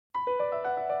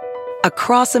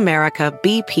Across America,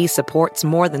 BP supports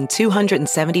more than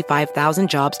 275,000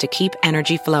 jobs to keep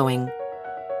energy flowing.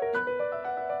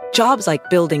 Jobs like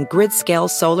building grid-scale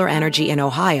solar energy in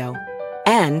Ohio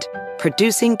and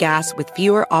producing gas with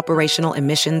fewer operational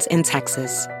emissions in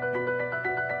Texas.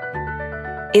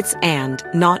 It's and,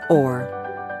 not or.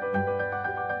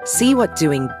 See what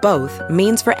doing both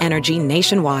means for energy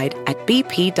nationwide at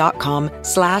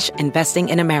bp.com/investing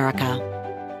in America.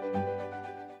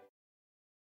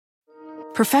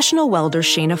 Professional welder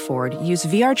Shayna Ford used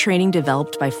VR training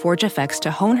developed by ForgeFX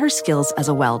to hone her skills as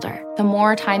a welder. The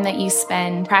more time that you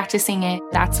spend practicing it,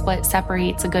 that's what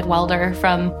separates a good welder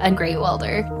from a great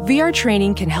welder. VR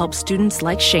training can help students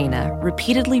like Shayna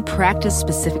repeatedly practice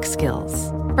specific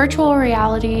skills. Virtual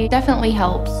reality definitely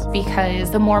helps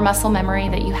because the more muscle memory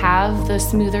that you have, the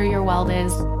smoother your weld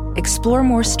is. Explore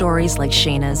more stories like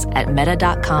Shayna's at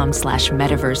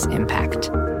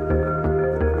meta.com/metaverseimpact.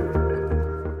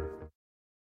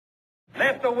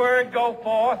 Let the word go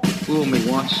forth. Fool me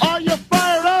once. Are you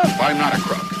fired up? I'm not a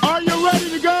crook. Are you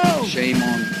ready to go? Shame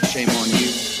on you.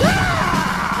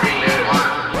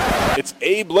 It's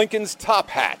Abe Lincoln's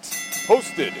Top Hat,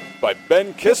 hosted by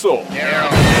Ben Kissel.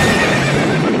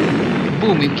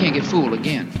 Fool me, we can't get fooled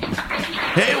again.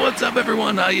 Hey, what's up,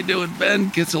 everyone? How you doing? Ben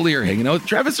Kissel here, hanging out with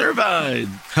Travis Irvine.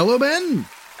 Hello, Ben.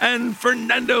 And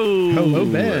Fernando. Hello,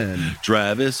 Ben.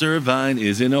 Travis Irvine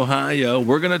is in Ohio.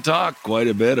 We're going to talk quite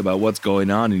a bit about what's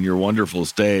going on in your wonderful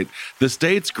state. The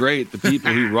state's great. The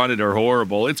people who run it are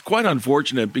horrible. It's quite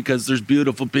unfortunate because there's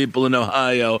beautiful people in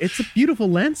Ohio. It's a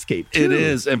beautiful landscape, too. It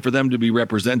is. And for them to be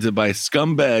represented by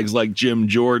scumbags like Jim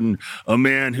Jordan, a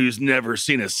man who's never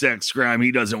seen a sex crime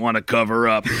he doesn't want to cover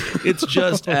up. It's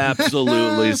just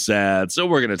absolutely sad. So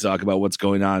we're going to talk about what's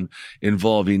going on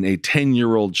involving a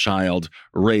 10-year-old child,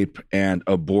 rape and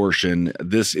abortion.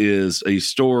 This is a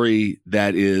story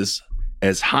that is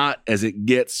as hot as it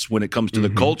gets when it comes to the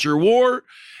culture war,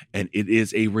 and it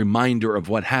is a reminder of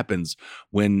what happens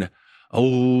when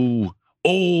old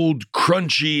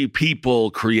crunchy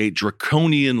people create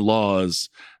draconian laws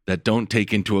that don't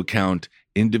take into account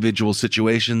individual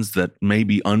situations that may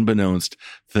be unbeknownst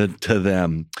to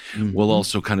them. We'll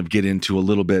also kind of get into a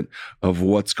little bit of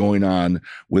what's going on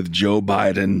with Joe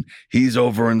Biden. He's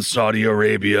over in Saudi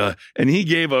Arabia, and he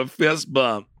gave a fist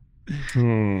bump.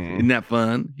 Isn't that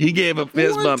fun? He gave a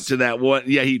fist bump to that one.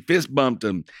 Yeah, he fist bumped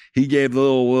him. He gave the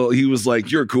little, he was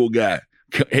like, "You're a cool guy.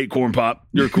 Hey, Corn Pop,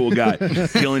 you're a cool guy."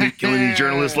 killing any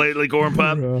journalists lately, Corn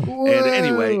Pop. Whoa. And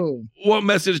anyway, what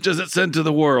message does it send to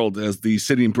the world as the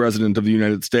sitting president of the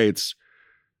United States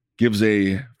gives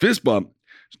a fist bump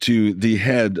to the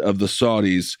head of the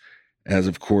Saudis, as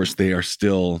of course they are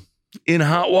still in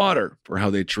hot water for how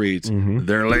they treat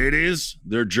their ladies,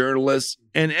 their journalists,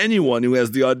 and anyone who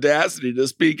has the audacity to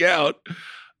speak out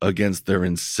against their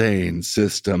insane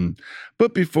system.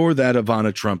 But before that,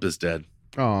 Ivana Trump is dead.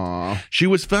 Aww. She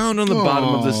was found on the bottom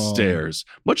of the stairs,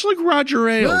 much like Roger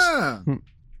Ailes. Yeah.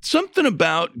 Something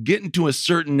about getting to a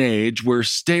certain age where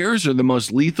stairs are the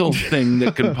most lethal thing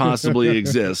that could possibly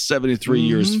exist. 73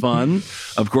 years fun.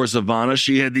 Of course, Ivana,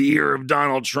 she had the ear of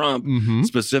Donald Trump,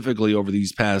 specifically over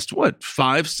these past,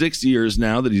 5-6 years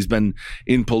now that he's been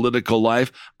in political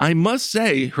life. I must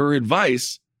say, her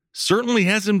advice certainly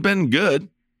hasn't been good.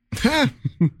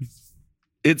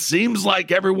 It seems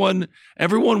like everyone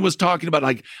was talking about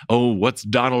like, oh, what's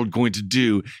Donald going to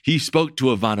do? He spoke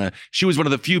to Ivana. She was one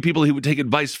of the few people he would take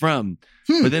advice from.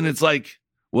 But then it's like,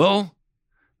 well,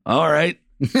 all right.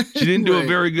 She didn't do a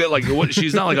very good,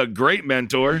 she's not like a great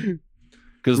mentor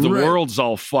because the world's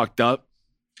all fucked up.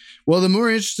 Well, the more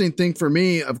interesting thing for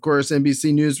me, of course,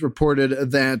 NBC News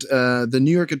reported that the New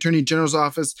York Attorney General's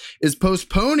office is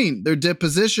postponing their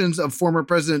depositions of former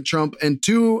President Trump and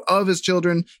two of his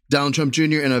children, Donald Trump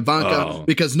Jr. and Ivanka,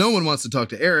 because no one wants to talk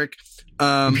to Eric.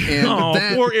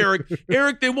 Poor Eric.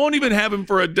 Eric, they won't even have him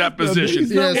for a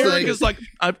deposition. Eric is like,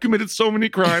 I've committed so many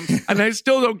crimes, and I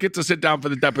still don't get to sit down for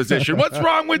the deposition. What's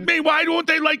wrong with me? Why don't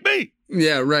they like me?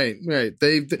 Yeah, right.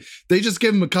 They just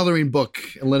give him a coloring book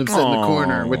and let him sit in the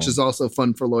corner, which is also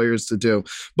fun for lawyers to do.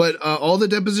 But all the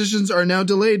depositions are now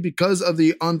delayed because of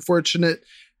the unfortunate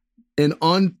and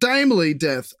untimely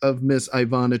death of Miss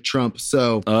Ivana Trump.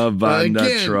 So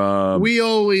again, Trump. We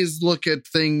always look at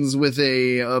things with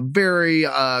a very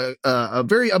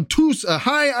obtuse, a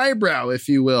high eyebrow, if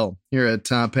you will, here at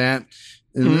Top Hat.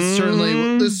 And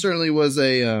this certainly was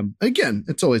again,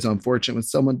 it's always unfortunate when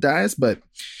someone dies, but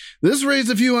this raised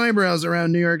a few eyebrows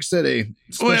around New York City,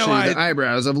 especially the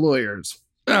eyebrows of lawyers.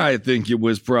 I think it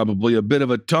was probably a bit of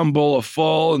a tumble, a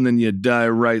fall, and then you die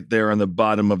right there on the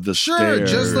bottom of the stairs.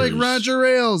 Sure, just like Roger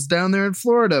Ailes down there in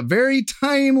Florida. Very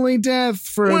timely death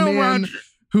for a man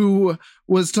who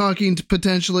was talking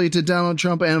potentially to Donald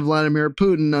Trump and Vladimir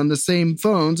Putin on the same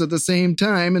phones at the same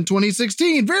time in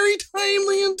 2016. Very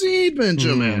timely indeed,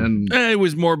 Benjamin. He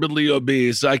was morbidly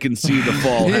obese. I can see the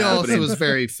fall He happening. also was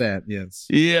very fat, yes.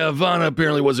 Yeah, Ivana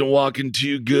apparently wasn't walking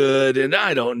too good, and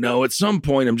I don't know. At some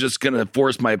point, I'm just going to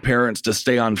force my parents to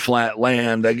stay on flat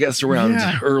land. I guess around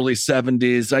early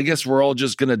 70s. I guess we're all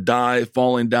just going to die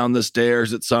falling down the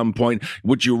stairs at some point.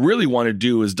 What you really want to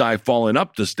do is die falling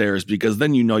up the stairs, because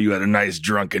then you know you had a nice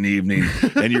drunken evening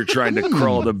and you're trying to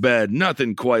crawl to bed.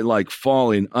 Nothing quite like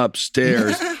falling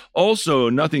upstairs. Also,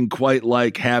 nothing quite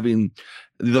like having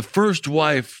the first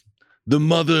wife, the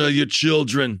mother of your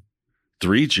children,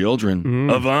 3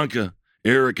 children, Ivanka,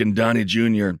 Eric, and Donnie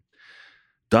Jr.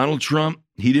 Donald Trump,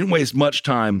 he didn't waste much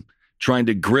time trying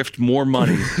to grift more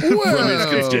money from his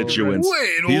constituents.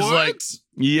 Wait, He's what? like,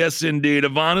 yes, indeed,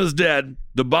 Ivana's dead.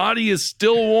 The body is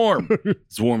still warm.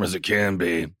 As warm as it can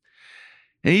be.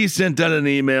 And he sent out an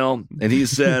email, and he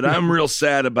said, I'm real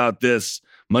sad about this.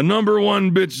 My number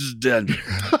one bitch is dead.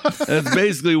 That's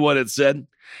basically what it said.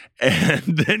 And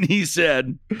then he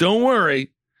said, don't worry.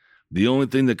 The only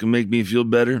thing that can make me feel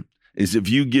better is if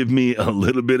you give me a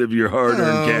little bit of your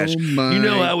hard-earned cash. my You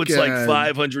know how it's like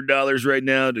God. $500 right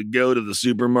now to go to the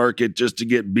supermarket just to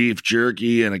get beef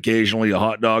jerky and occasionally a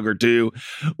hot dog or two?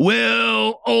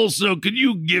 Well, also, could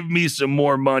you give me some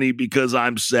more money because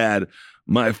I'm sad?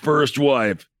 My first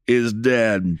wife is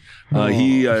dead.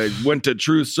 He went to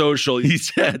Truth Social. He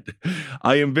said,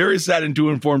 I am very saddened to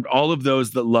inform all of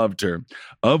those that loved her,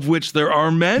 of which there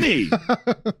are many.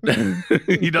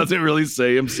 He doesn't really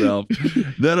say himself,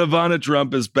 that Ivana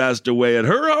Trump has passed away at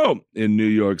her home in New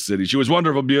York City. She was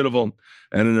wonderful, beautiful,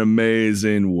 and an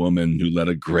amazing woman who led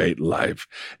a great life.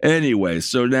 Anyway,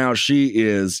 so now she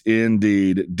is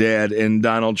indeed dead, and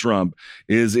Donald Trump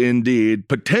is indeed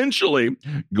potentially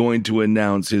going to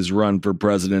announce his run for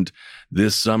president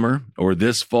this summer or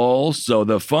this fall. So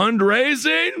the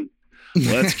fundraising,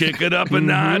 let's kick it up a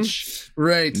notch.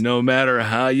 Right. No matter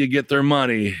how you get their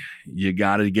money, you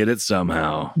got to get it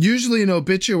somehow. Usually an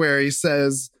obituary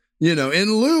says, you know,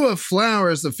 in lieu of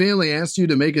flowers, the family asked you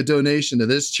to make a donation to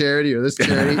this charity or this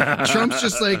charity. Trump's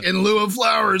just like, in lieu of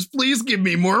flowers, please give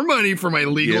me more money for my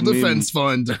legal defense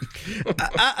fund.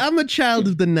 I'm a child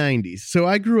of the 90s, so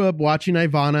I grew up watching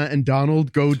Ivana and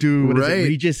Donald go do what is it,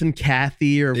 Regis and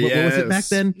Kathy, or what was it back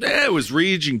then? Yeah, it was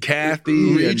Reg and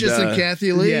Kathy. Regis and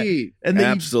Kathy Lee. Yeah. And they,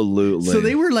 absolutely. So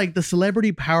they were like the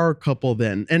celebrity power couple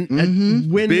then.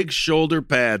 And when big shoulder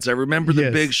pads. I remember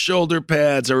the big shoulder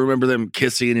pads. I remember them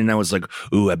kissing, and I was like,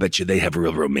 ooh, I bet you they have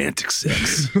real romantic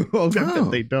sex. Oh,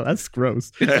 they don't. That's gross.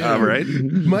 All right.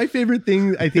 My favorite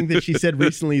thing I think that she said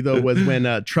recently, though, was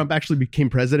when Trump actually became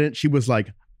president, she was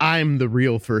like, I'm the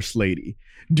real first lady.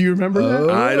 Do you remember that?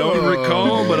 I don't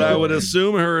recall, but I would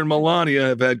assume her and Melania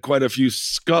have had quite a few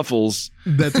scuffles.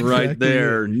 That's right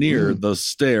there near the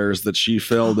stairs that she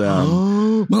fell down.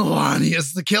 Oh,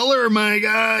 Melania's the killer, my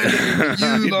God.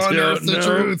 You've unearthed the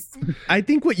truth. I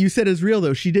think what you said is real,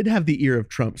 though. She did have the ear of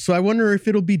Trump. So I wonder if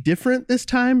it'll be different this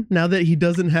time now that he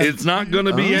doesn't have. It's not going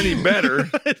to be any better.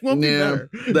 It won't be better.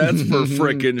 That's for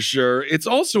frickin' sure. It's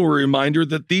also a reminder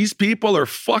that these people are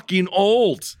fucking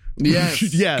old. Yes.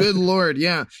 Yeah. Good Lord.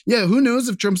 Yeah. Yeah. Who knows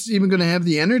if Trump's even going to have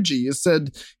the energy? You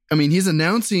said, I mean, he's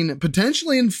announcing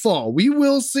potentially in fall. We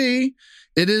will see.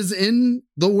 It is in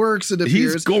the works, it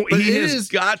appears. He has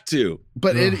got to.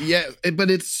 But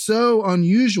but it's so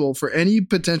unusual for any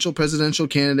potential presidential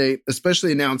candidate,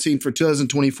 especially announcing for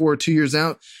 2024, 2 years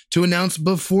out, to announce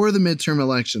before the midterm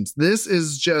elections. This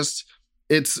is just,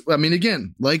 I mean,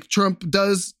 again, like Trump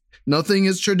does, nothing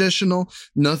is traditional.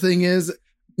 Nothing is,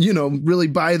 really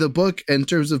by the book in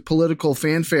terms of political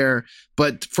fanfare.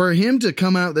 But for him to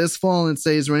come out this fall and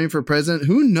say he's running for president,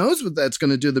 who knows what that's going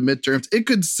to do to the midterms? It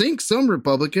could sink some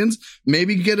Republicans,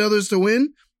 maybe get others to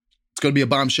win. It's going to be a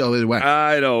bombshell either way.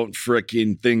 I don't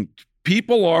freaking think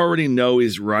people already know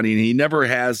he's running.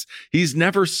 He's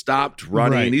never stopped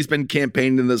running. Right. He's been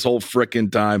campaigning this whole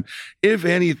freaking time. If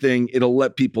anything, it'll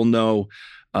let people know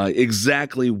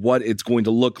exactly what it's going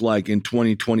to look like in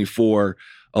 2024.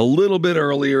 A little bit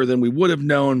earlier than we would have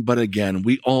known, but again,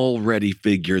 we already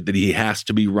figured that he has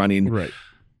to be running. Right.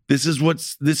 This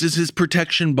is his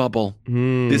protection bubble.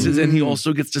 And he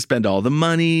also gets to spend all the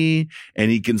money,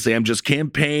 and he can say, I'm just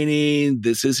campaigning.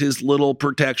 This is his little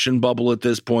protection bubble at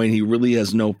this point. He really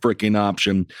has no freaking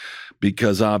option,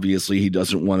 because obviously he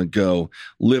doesn't want to go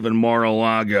live in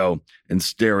Mar-a-Lago and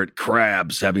stare at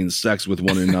crabs having sex with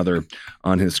one another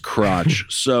on his crotch.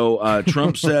 So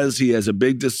Trump says he has a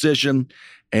big decision,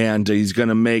 and he's going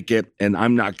to make it. And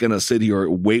I'm not going to sit here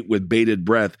and wait with bated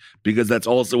breath, because that's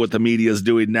also what the media is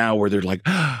doing now, where they're like,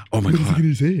 oh my God,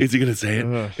 is he going to say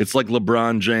it? It's like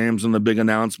LeBron James and the big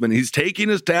announcement. He's taking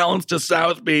his talents to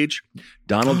South Beach.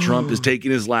 Donald Trump is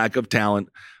taking his lack of talent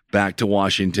back to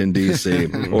Washington, D.C.,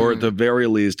 or at the very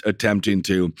least attempting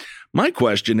to. My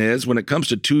question is, when it comes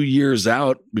to 2 years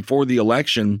out before the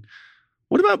election,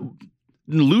 what about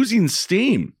losing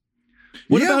steam?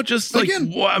 What about just like,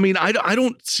 again, I mean, I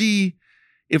don't see,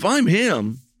 if I'm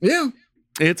him,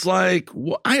 it's like,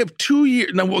 I have 2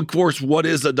 years. Now, of course, what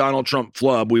is a Donald Trump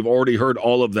flub? We've already heard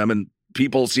all of them, and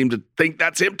people seem to think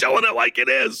that's him telling it like it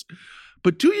is.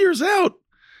 But 2 years out,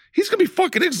 he's going to be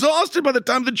fucking exhausted by the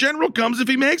time the general comes, if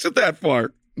he makes it that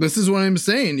far. This is what I'm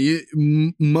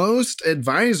saying. Most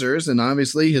advisors, and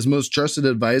obviously his most trusted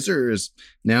advisor is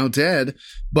now dead,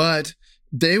 but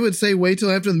they would say, wait till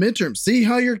after the midterm. See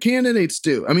how your candidates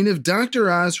do. I mean, if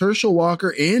Dr. Oz, Herschel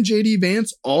Walker, and J.D.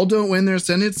 Vance all don't win their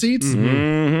Senate seats,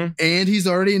 and he's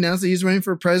already announced that he's running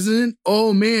for president,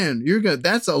 oh man,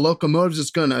 that's a locomotive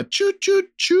just gonna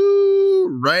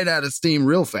choo right out of steam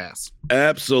real fast.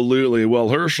 Absolutely. Well,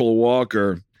 Herschel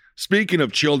Walker, speaking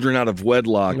of children out of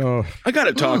wedlock, I got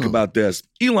to talk about this.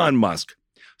 Elon Musk.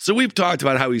 So we've talked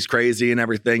about how he's crazy and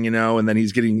everything, and then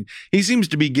he seems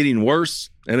to be getting worse.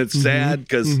 And it's sad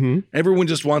because everyone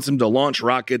just wants him to launch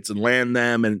rockets and land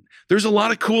them. And there's a lot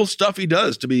of cool stuff he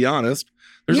does, to be honest.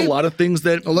 There's a lot of things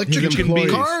that electric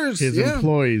cars. His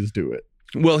employees do it.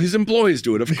 Well, his employees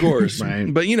do it, of course.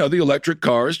 Right. But, the electric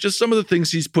cars, just some of the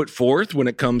things he's put forth when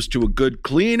it comes to a good,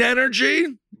 clean energy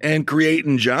and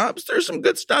creating jobs. There's some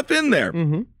good stuff in there.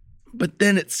 But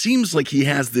then it seems like he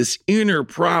has this inner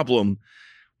problem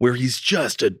where he's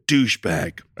just a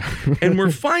douchebag. And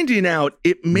we're finding out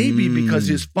it may be because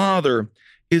his father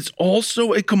is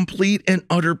also a complete and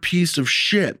utter piece of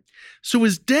shit. So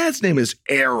his dad's name is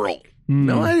Errol.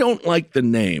 Now, I don't like the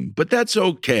name, but that's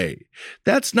okay.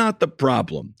 That's not the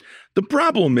problem. The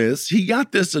problem is he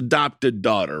got this adopted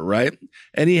daughter, right?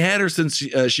 And he had her since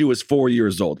she was 4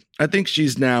 years old. I think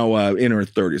she's now in her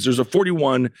 30s. There's a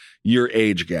 41-year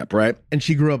age gap, right? And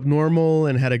she grew up normal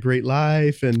and had a great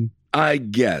life, and I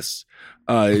guess,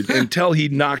 until he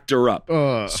knocked her up.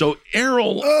 So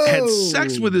Errol had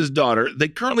sex with his daughter. They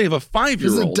currently have a 5-year-old.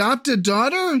 His adopted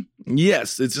daughter?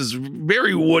 Yes, it's just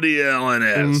very Woody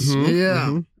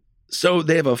Allen-esque. So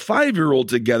they have a 5-year-old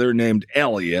together named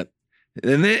Elliot,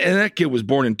 and that kid was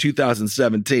born in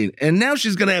 2017. And now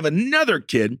she's going to have another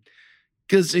kid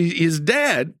because his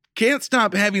dad can't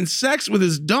stop having sex with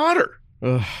his daughter.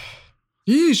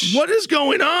 Yeesh. What is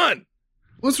going on?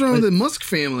 What's wrong with the Musk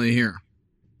family here?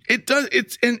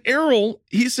 And Errol,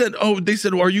 he said, they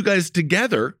said, well, are you guys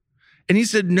together? And he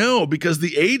said, no, because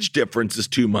the age difference is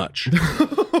too much.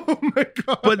 Oh my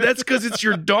God. But that's because it's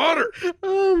your daughter.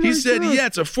 He said, yeah,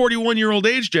 it's a 41-year-old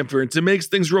age difference. It makes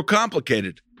things real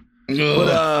complicated.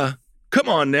 But come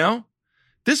on now.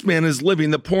 This man is living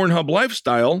the Pornhub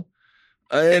lifestyle,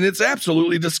 and it's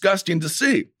absolutely disgusting to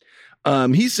see.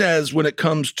 He says when it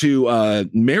comes to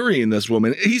marrying this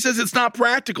woman, he says it's not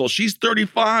practical. She's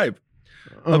 35.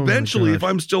 Eventually, if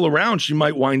I'm still around, she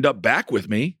might wind up back with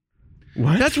me.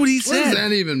 What? That's what he said. What does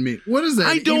that even mean? What does that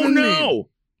I don't know. Mean?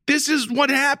 This is what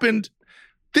happened.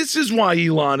 This is why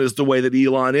Elon is the way that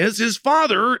Elon is. His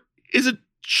father is a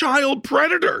child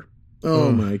predator.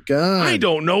 Oh my God. I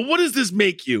don't know. What does this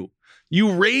make you?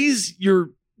 You raise your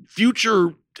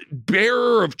future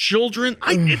bearer of children?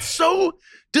 It's so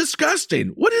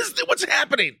disgusting. What's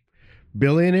happening?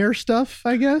 Billionaire stuff,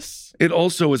 I guess. It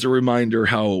also is a reminder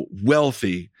how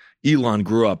wealthy Elon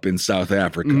grew up in South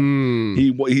Africa.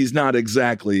 He's not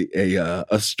exactly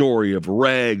a story of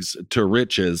rags to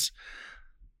riches.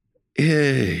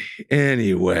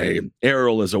 Anyway,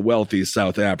 Errol is a wealthy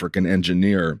South African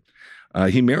engineer.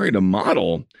 He married a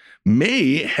model,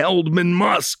 May Heldman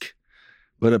Musk,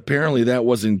 but apparently that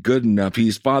wasn't good enough.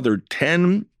 He's fathered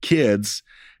 10 kids.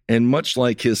 And much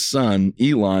like his son,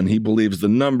 Elon, he believes the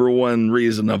number one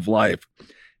reason of life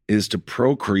is to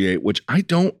procreate, which I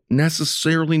don't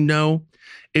necessarily know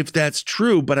if that's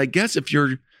true. But I guess if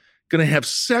you're going to have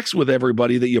sex with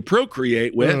everybody that you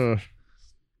procreate with,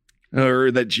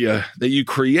 or that you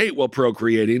create while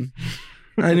procreating,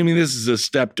 I mean, this is a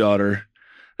stepdaughter.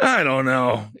 I don't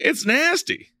know. It's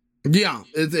nasty. Yeah,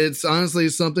 it's honestly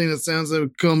something that sounds like it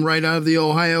would come right out of the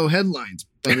Ohio headlines.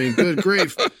 I mean, good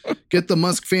grief. Get the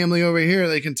Musk family over here.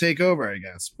 They can take over, I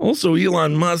guess. Also,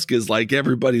 Elon Musk is like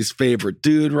everybody's favorite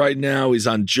dude right now. He's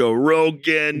on Joe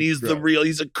Rogan. He's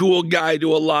a cool guy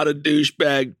to a lot of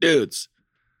douchebag dudes.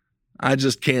 I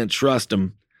just can't trust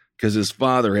him because his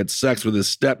father had sex with his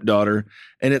stepdaughter.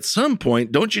 And at some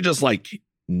point, don't you just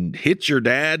hit your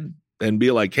dad and be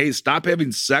like, "Hey, stop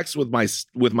having sex with my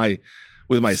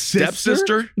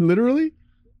stepsister"? Literally?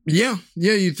 Yeah.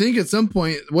 You think at some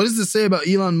point, what does this say about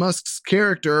Elon Musk's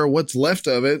character, or what's left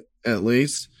of it, at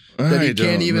least, that he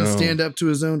can't even stand up to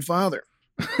his own father?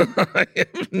 I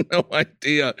have no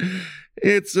idea.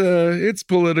 It's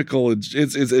political.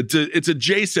 It's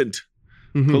adjacent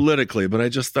politically, but I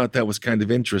just thought that was kind of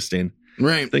interesting.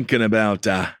 Right. Thinking about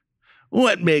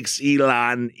what makes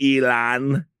Elon.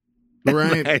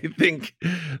 Right. I think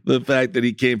the fact that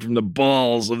he came from the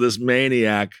balls of this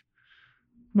maniac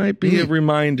might be a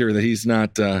reminder that he's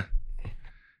not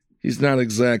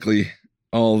exactly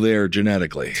all there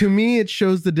genetically. To me, it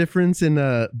shows the difference in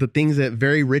the things that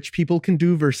very rich people can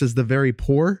do versus the very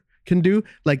poor can do.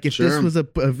 Like if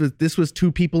this was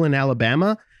two people in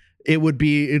Alabama, you would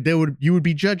be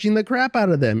judging the crap out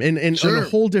of them in a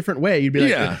whole different way. You'd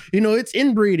be like, it's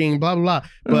inbreeding, blah blah blah.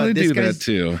 But this guy's that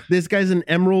too. This guy's an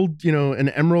emerald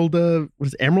baron.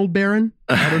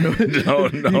 I don't know.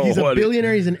 No, he's a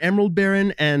billionaire. He's an emerald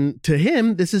baron, and to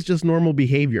him, this is just normal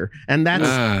behavior. And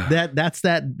that's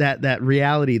that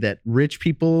reality that rich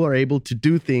people are able to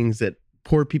do things that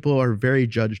poor people are very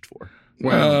judged for.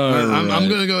 Well, I'm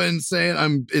going to go ahead and say it.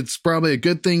 It's probably a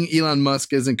good thing Elon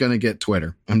Musk isn't going to get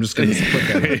Twitter. I'm just going to put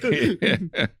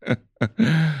that out.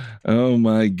 Oh,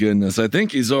 my goodness. I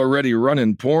think he's already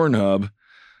running Pornhub,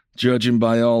 judging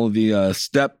by all of the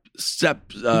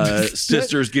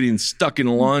sisters getting stuck in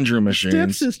laundry machines.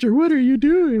 Stepsister, what are you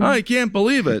doing? I can't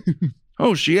believe it.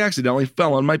 Oh, she accidentally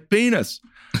fell on my penis.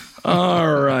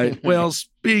 All right. Well,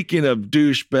 speaking of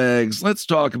douchebags, let's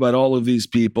talk about all of these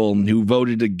people who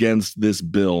voted against this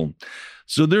bill.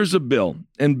 So there's a bill,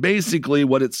 and basically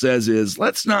what it says is,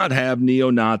 let's not have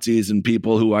neo-Nazis and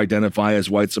people who identify as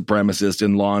white supremacists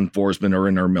in law enforcement or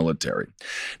in our military.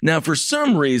 Now, for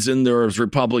some reason, there was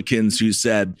Republicans who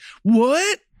said,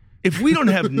 what? If we don't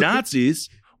have Nazis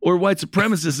or white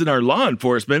supremacists in our law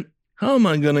enforcement, how am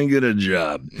I going to get a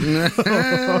job?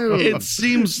 It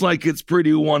seems like it's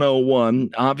pretty 101,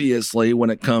 obviously,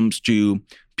 when it comes to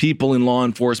people in law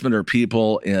enforcement or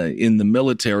people in the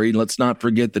military. Let's not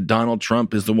forget that Donald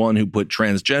Trump is the one who put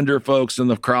transgender folks in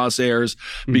the crosshairs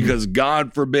because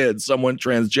God forbid someone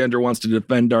transgender wants to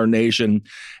defend our nation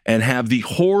and have the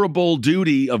horrible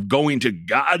duty of going to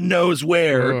God knows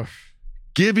where,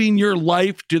 giving your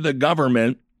life to the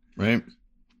government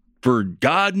for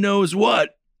God knows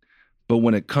what. But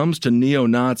when it comes to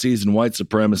neo-Nazis and white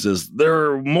supremacists,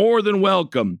 they're more than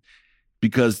welcome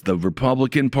because the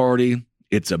Republican Party,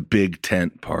 it's a big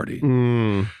tent party.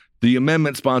 The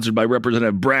amendment sponsored by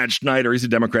Representative Brad Schneider, he's a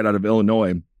Democrat out of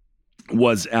Illinois,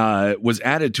 was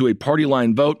added to a party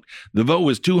line vote. The vote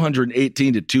was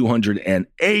 218 to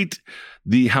 208.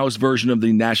 The House version of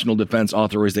the National Defense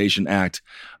Authorization Act,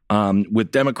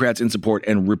 with Democrats in support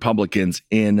and Republicans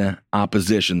in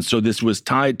opposition. So this was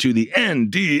tied to the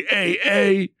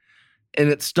NDAA, and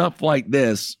it's stuff like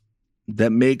this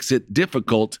that makes it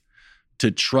difficult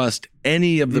to trust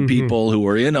any of the people who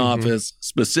are in office,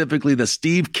 specifically the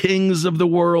Steve Kings of the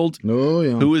world,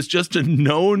 who is just a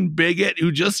known bigot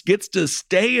who just gets to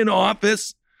stay in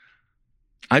office.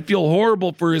 I feel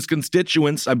horrible for his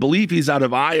constituents. I believe he's out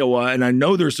of Iowa, and I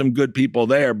know there's some good people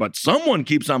there, but someone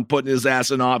keeps on putting his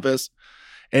ass in office.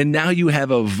 And now you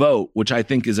have a vote, which I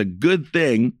think is a good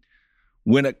thing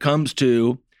when it comes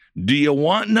to, do you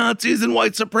want Nazis and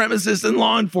white supremacists in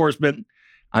law enforcement?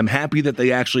 I'm happy that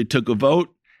they actually took a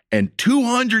vote, and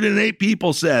 208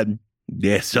 people said,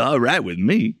 yes, all right with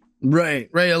me. Right.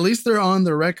 At least they're on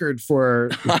the record for,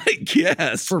 I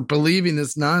guess, for believing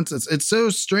this nonsense. It's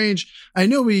so strange. I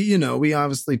know we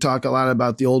obviously talk a lot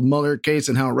about the old Mueller case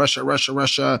and how Russia,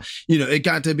 it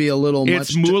got to be a little much.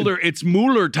 It's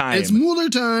Mueller time. It's Mueller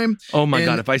time. Oh my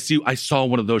God. I saw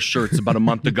one of those shirts about a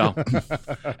month ago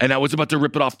and I was about to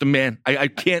rip it off the man. I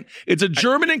can't. It's a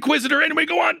German inquisitor. Anyway,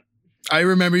 go on. I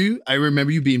remember you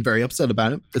being very upset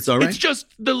about it. It's all right. It's just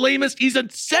the lamest. He's a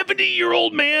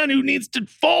 70-year-old man who needs to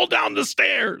fall down the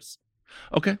stairs.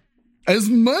 Okay. As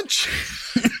much.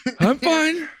 I'm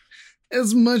fine.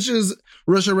 As much as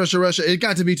Russia, it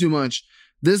got to be too much.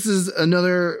 This is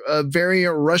another very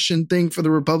Russian thing for the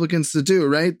Republicans to do,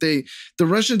 right? The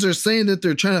Russians are saying that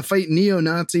they're trying to fight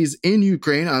neo-Nazis in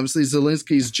Ukraine. Obviously,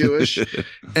 Zelensky's Jewish.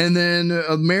 And then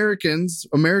American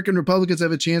Republicans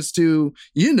have a chance to,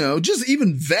 just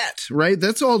even vet, right?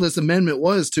 That's all this amendment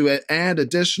was, to add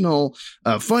additional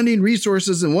funding,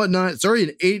 resources, and whatnot. It's already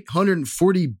an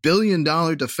 $840 billion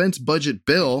defense budget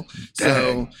bill.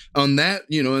 So on that,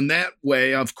 in that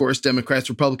way, of course, Democrats,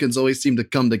 Republicans always seem to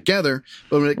come together.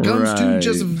 But when it comes to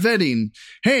just vetting,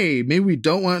 hey, maybe we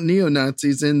don't want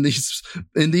neo-Nazis in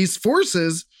these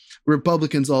forces,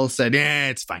 Republicans all said,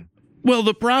 it's fine. Well,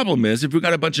 the problem is if we've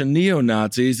got a bunch of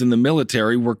neo-Nazis in the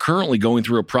military, we're currently going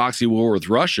through a proxy war with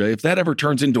Russia. If that ever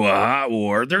turns into a hot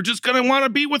war, they're just going to want to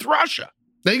be with Russia.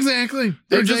 Exactly.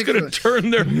 They're just going to turn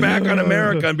their back on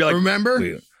America and be like,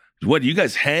 remember? What, you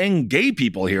guys hang gay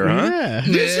people here, huh? Yeah.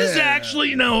 This is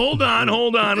actually, hold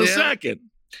on a second.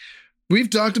 We've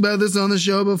talked about this on the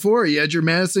show before. You had your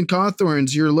Madison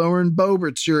Cawthorns, your Lauren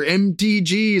Boeberts, your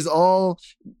MTGs, all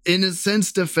in a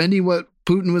sense defending what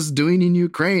Putin was doing in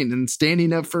Ukraine and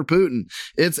standing up for Putin.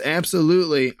 It's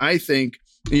absolutely, I think,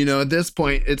 at this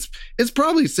point, it's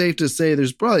probably safe to say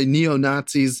there's probably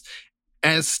neo-Nazis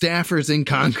as staffers in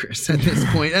Congress at this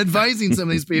point, advising some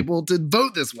of these people to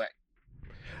vote this way.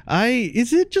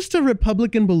 Is it just a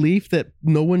Republican belief that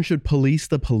no one should police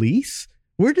the police?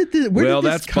 Where did this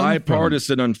that's come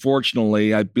bipartisan, from?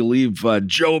 Unfortunately. I believe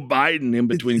Joe Biden, in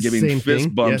between giving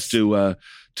fist bumps to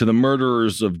the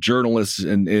murderers of journalists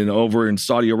over in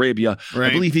Saudi Arabia, right.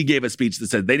 I believe he gave a speech that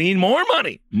said they need more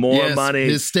money. More money.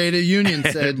 His State of Union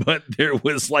said. But there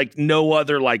was no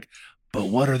other but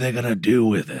what are they going to do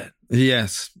with it?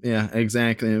 Yes. Yeah,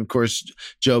 exactly. And of course,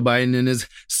 Joe Biden in his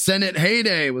Senate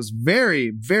heyday was very,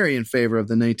 very in favor of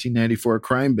the 1994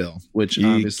 crime bill, which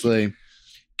obviously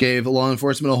gave law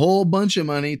enforcement a whole bunch of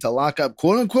money to lock up,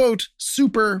 quote unquote,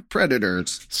 super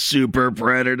predators. Super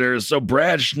predators. So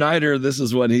Brad Schneider, this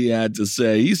is what he had to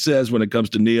say. He says when it comes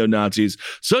to neo-Nazis,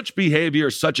 such behavior,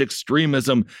 such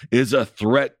extremism is a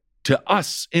threat to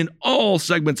us in all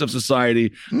segments of society.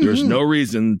 Mm-hmm. There's no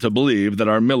reason to believe that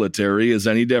our military is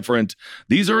any different.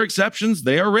 These are exceptions.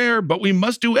 They are rare, but we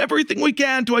must do everything we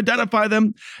can to identify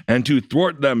them and to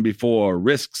thwart them before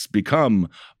risks become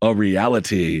a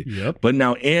reality. Yep. But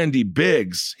now Andy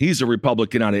Biggs, he's a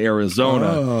Republican out of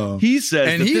Arizona. He says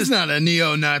and he's not a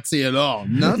neo-Nazi at all.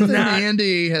 Nothing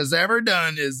Andy has ever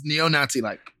done is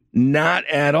neo-Nazi-like. Not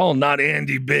at all. Not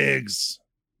Andy Biggs.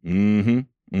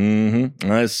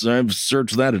 I've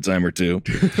searched that a time or two.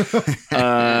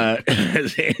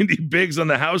 Andy Biggs on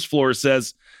the House floor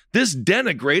says, this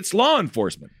denigrates law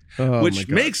enforcement, which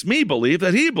makes me believe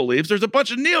that he believes there's a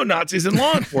bunch of neo-Nazis in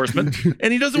law enforcement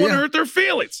and he doesn't want to hurt their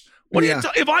feelings.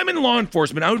 If I'm in law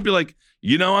enforcement, I would be like,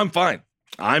 I'm fine.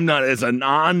 I'm not as a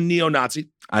non-neo-Nazi,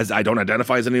 as I don't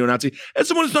identify as a neo-Nazi, as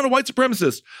someone who's not a white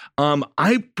supremacist.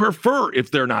 I prefer if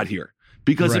they're not here.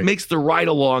 Because it makes the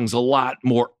ride-alongs a lot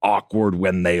more awkward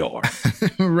when they are.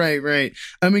 Right.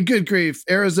 I mean, good grief.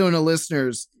 Arizona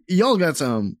listeners, y'all got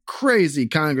some crazy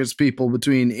Congress people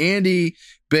between Andy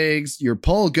Biggs, your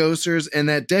Paul Gosers, and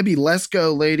that Debbie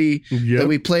Lesko lady that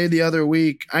we played the other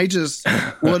week.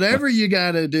 Whatever you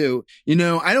got to do.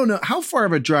 I don't know. How far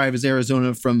of a drive is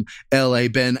Arizona from L.A.,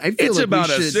 Ben? I feel it's about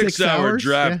a 6-hour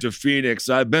drive to Phoenix.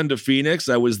 I've been to Phoenix.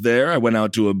 I was there. I went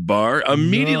out to a bar.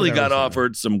 Immediately got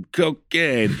offered some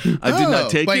cocaine. I did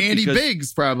not take it. By Andy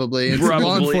Biggs, probably. It's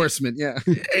law enforcement, yeah.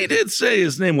 He did say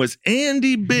his name was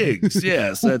Andy Biggs.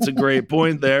 Yes, that's a great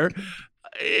point there.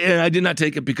 And I did not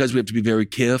take it because we have to be very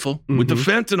careful with the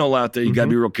fentanyl out there. You got to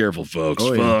be real careful, folks.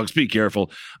 Folks, be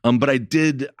careful. But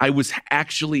I was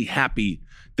actually happy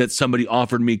that somebody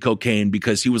offered me cocaine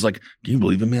because he was like, can you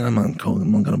believe it, man? I'm on coke.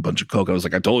 I'm on a bunch of coke. I was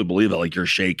like, I totally believe it. You're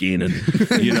shaking and,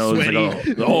 it's like,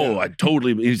 I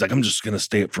totally. He's like, I'm just going to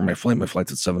stay up for my flight. My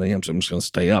flight's at 7 a.m., so I'm just going to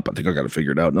stay up. I think I got to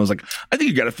figure it out. And I was like, I think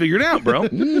you got to figure it out, bro.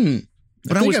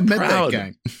 But I was met proud. That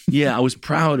guy. Yeah, I was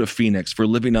proud of Phoenix for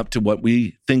living up to what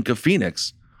we think of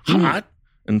Phoenix. Hot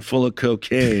and full of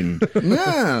cocaine.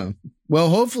 Yeah. Well,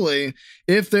 hopefully,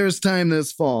 if there's time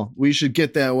this fall, we should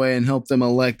get that way and help them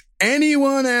elect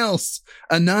anyone else,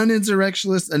 a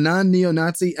non-insurrectionist, a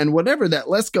non-neo-Nazi, and whatever that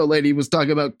Lesko lady was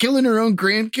talking about, killing her own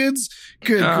grandkids.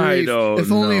 Good grief.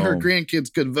 If only her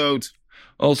grandkids could vote.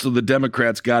 Also, the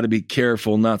Democrats got to be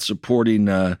careful not supporting.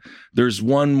 There's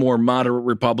one more moderate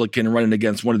Republican running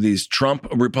against one of these Trump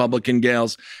Republican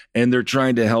gals, and they're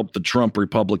trying to help the Trump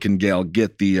Republican gal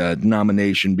get the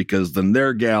nomination because then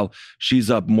their gal,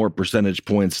 she's up more percentage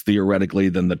points theoretically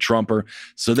than the Trumper.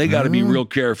 So they got to be real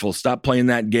careful. Stop playing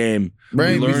that game.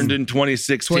 Right. We learned in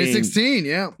 2016. 2016,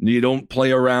 yeah. You don't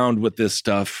play around with this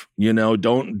stuff.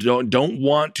 Don't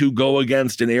want to go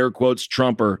against an air quotes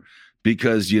Trumper,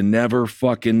 because you never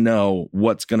fucking know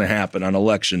what's going to happen on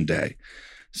election day.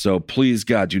 So please,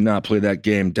 God, do not play that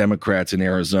game, Democrats in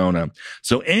Arizona.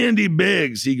 So Andy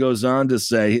Biggs, he goes on to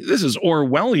say, this is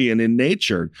Orwellian in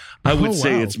nature. I would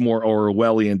say it's more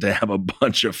Orwellian to have a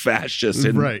bunch of fascists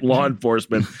in law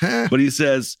enforcement. But he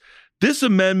says, this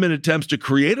amendment attempts to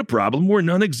create a problem where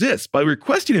none exists by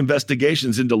requesting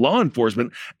investigations into law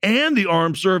enforcement and the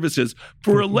armed services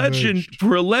for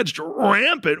alleged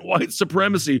rampant white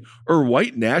supremacy or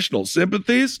white national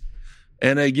sympathies.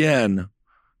 And again,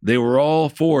 They were all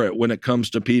for it when it comes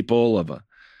to people of a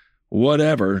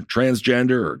whatever,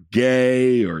 transgender or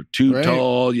gay or too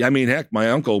tall. I mean, heck,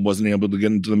 my uncle wasn't able to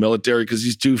get into the military because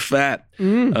he's too fat,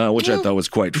 which I thought was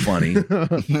quite funny.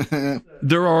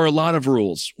 There are a lot of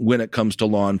rules when it comes to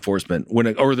law enforcement,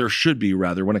 or there should be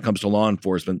rather, when it comes to law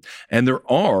enforcement, and there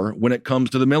are when it comes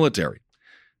to the military.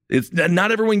 It's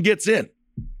not everyone gets in,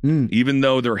 even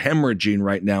though they're hemorrhaging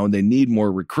right now and they need more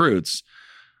recruits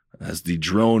as the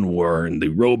drone war and the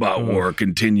robot war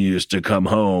continues to come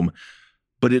home.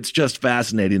 But it's just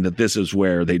fascinating that this is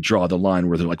where they draw the line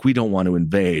where they're like, we don't want to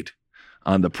invade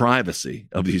on the privacy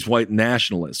of these white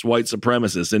nationalists, white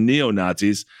supremacists, and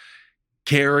neo-Nazis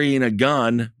carrying a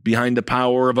gun behind the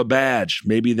power of a badge.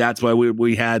 Maybe that's why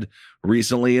we had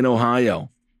recently in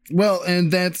Ohio. Well,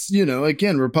 and that's,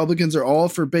 again, Republicans are all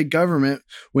for big government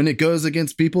when it goes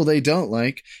against people they don't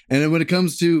like. And then when it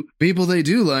comes to people they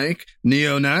do like,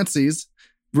 neo-Nazis,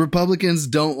 Republicans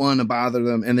don't want to bother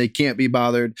them, and they can't be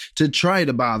bothered to try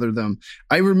to bother them.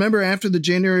 I remember after the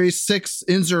January 6th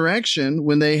insurrection,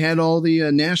 when they had all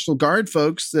the National Guard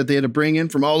folks that they had to bring in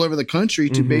from all over the country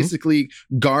to basically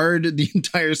guard the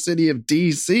entire city of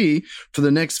D.C. for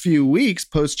the next few weeks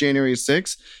post January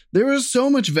 6th, there was so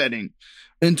much vetting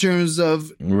in terms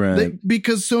of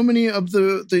because so many of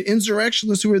the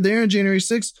insurrectionists who were there on January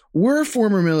 6th were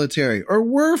former military or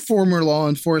were former law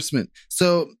enforcement.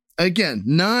 So again,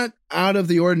 not out of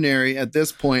the ordinary at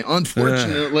this point,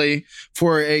 unfortunately,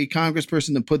 for a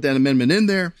congressperson to put that amendment in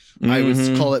there. I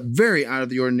would call it very out of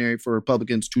the ordinary for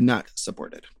Republicans to not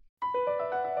support it.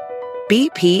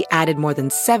 BP added more than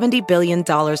 $70 billion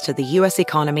to the U.S.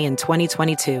 economy in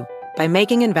 2022 by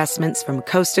making investments from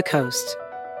coast to coast.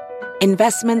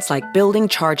 Investments like building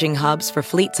charging hubs for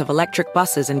fleets of electric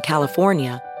buses in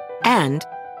California and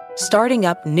starting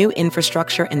up new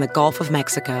infrastructure in the Gulf of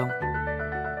Mexico.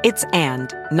 It's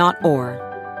and, not or.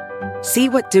 See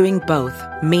what doing both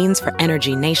means for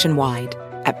energy nationwide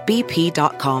at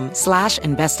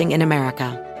bp.com/investing in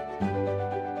America.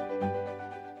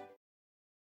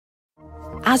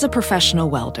 As a professional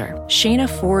welder, Shayna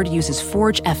Ford uses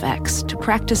Forge FX to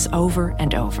practice over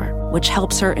and over, which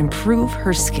helps her improve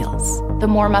her skills. The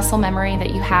more muscle memory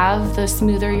that you have, the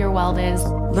smoother your weld is.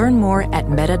 Learn more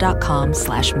at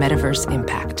meta.com/metaverse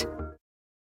impact.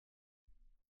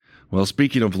 Well,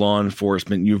 speaking of law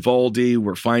enforcement, Uvalde,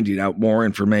 we're finding out more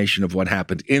information of what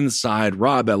happened inside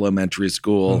Robb Elementary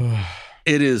School.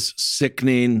 It is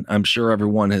sickening. I'm sure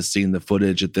everyone has seen the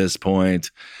footage at this point.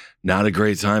 Not a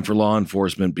great time for law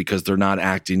enforcement because they're not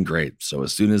acting great. So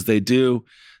as soon as they do,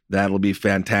 that'll be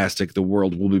fantastic. The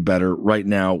world will be better. Right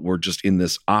now, we're just in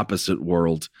this opposite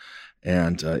world,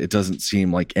 and it doesn't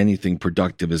seem like anything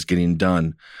productive is getting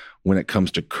done when it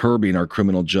comes to curbing our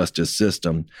criminal justice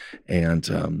system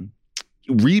and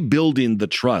rebuilding the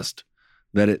trust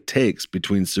that it takes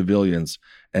between civilians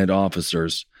and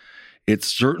officers. It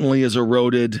certainly is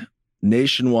eroded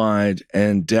nationwide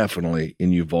and definitely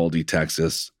in Uvalde,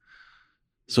 Texas.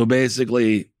 So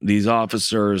basically, these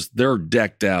officers, they're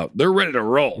decked out. They're ready to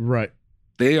roll. Right.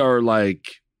 They are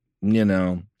like,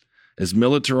 as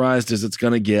militarized as it's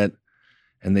going to get.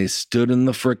 And they stood in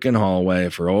the frickin' hallway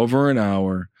for over an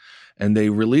hour. And they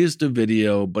released a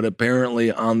video, but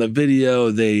apparently on the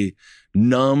video, they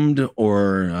numbed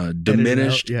or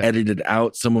diminished, edited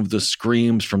out some of the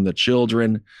screams from the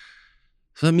children.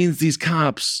 So that means these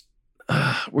cops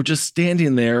were just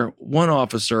standing there. One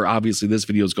officer, obviously this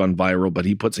video's gone viral, but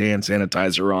he puts hand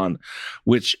sanitizer on,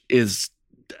 which is,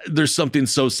 there's something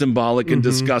so symbolic and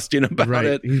disgusting about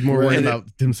it. He's more worried about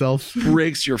himself.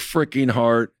 Breaks your freaking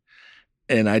heart.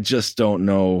 And I just don't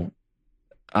know.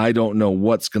 I don't know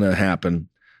what's going to happen,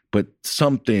 but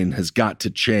something has got to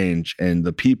change. And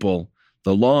the people,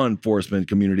 the law enforcement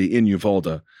community in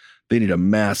Uvalde, they need a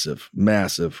massive,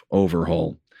 massive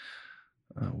overhaul.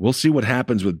 We'll see what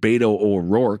happens with Beto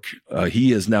O'Rourke.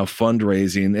 He is now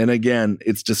fundraising. And again,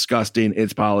 it's disgusting.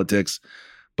 It's politics.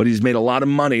 But he's made a lot of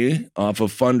money off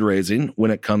of fundraising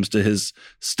when it comes to his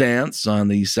stance on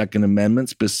the Second Amendment,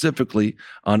 specifically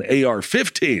on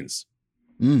AR-15s.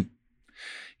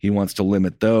 He wants to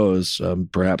limit those,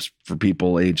 perhaps for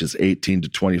people ages 18 to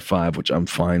 25, which I'm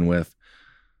fine with.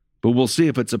 But we'll see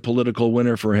if it's a political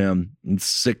winner for him. It's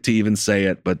sick to even say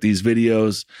it, but these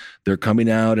videos, they're coming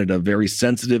out at a very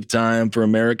sensitive time for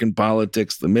American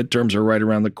politics. The midterms are right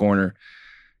around the corner,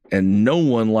 and no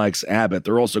one likes Abbott.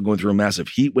 They're also going through a massive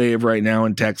heat wave right now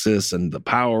in Texas, and the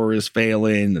power is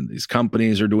failing, and these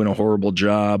companies are doing a horrible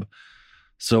job.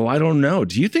 So I don't know.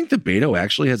 Do you think that Beto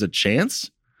actually has a chance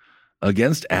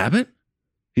against Abbott?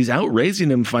 He's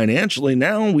outraising him financially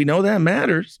now, and we know that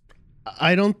matters.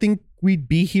 I don't think we'd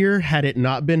be here had it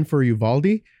not been for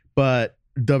Uvalde, but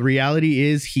the reality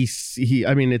is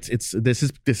I mean, this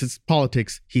is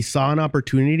politics. He saw an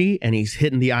opportunity and he's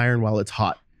hitting the iron while it's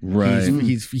hot. Right.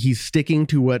 He's sticking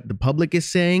to what the public is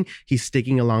saying. He's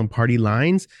sticking along party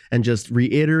lines and just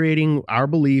reiterating our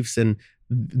beliefs. And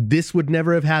this would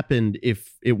never have happened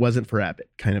if it wasn't for Abbott,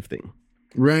 kind of thing.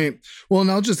 Right. Well, and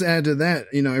I'll just add to that,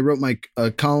 I wrote my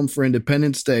column for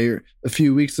Independence Day a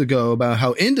few weeks ago about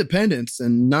how independents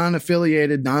and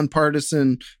non-affiliated,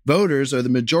 nonpartisan voters are the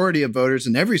majority of voters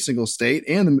in every single state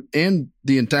and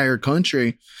the entire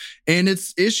country. And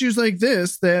it's issues like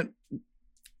this that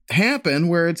happen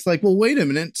where it's like, well, wait a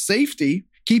minute, safety,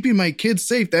 keeping my kids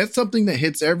safe, that's something that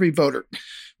hits every voter,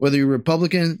 whether you're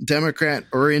Republican, Democrat,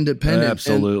 or independent.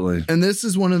 Absolutely. And this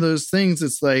is one of those things.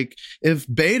 It's like if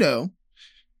Beto,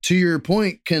 to your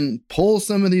point, can pull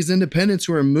some of these independents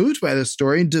who are moved by this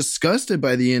story, disgusted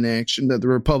by the inaction that the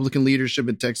Republican leadership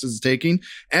in Texas is taking.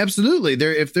 Absolutely.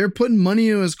 If they're putting money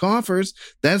in his coffers,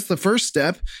 that's the first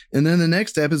step. And then the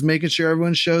next step is making sure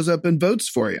everyone shows up and votes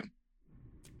for you.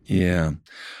 Yeah.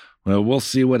 Well, we'll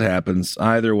see what happens.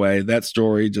 Either way, that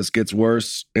story just gets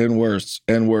worse and worse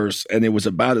and worse. And it was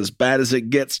about as bad as it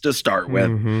gets to start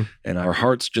with. Mm-hmm. And our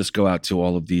hearts just go out to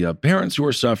all of the parents who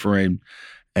are suffering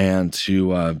and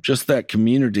to just that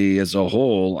community as a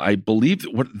whole. I believe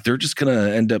that they're just going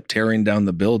to end up tearing down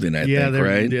the building, I think,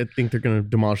 right? I think they're going to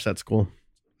demolish that school.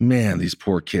 Man, these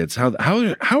poor kids. How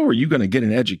are you going to get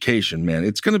an education, man?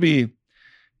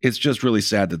 It's just really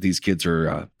sad that these kids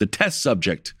are the test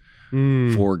subject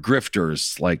for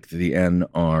grifters like the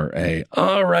NRA.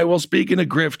 All right. Well, speaking of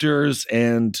grifters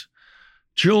and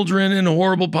children and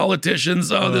horrible politicians,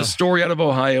 this story out of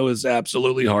Ohio is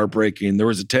absolutely heartbreaking. There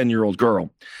was a 10-year-old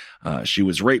girl. She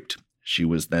was raped. She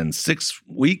was then 6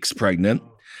 weeks pregnant.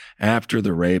 After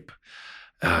the rape,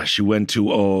 she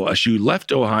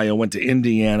left Ohio, went to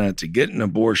Indiana to get an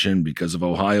abortion because of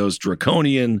Ohio's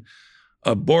draconian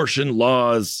abortion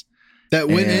laws. That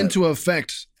went into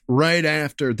effect right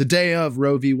after the day of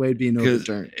Roe v. Wade being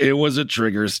overturned. It was a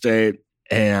trigger state.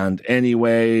 And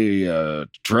anyway,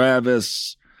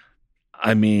 Travis,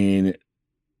 I mean,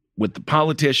 with the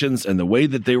politicians and the way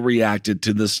that they reacted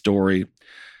to this story,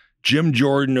 Jim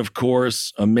Jordan, of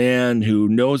course, a man who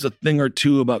knows a thing or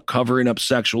two about covering up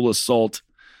sexual assault.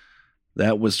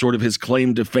 That was sort of his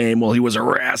claim to fame. Well, he was a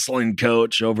wrestling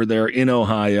coach over there in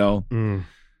Ohio.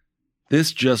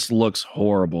 This just looks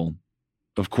horrible.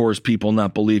 Of course, people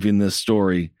not believing this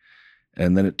story.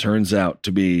 And then it turns out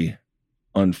to be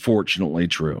unfortunately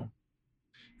true.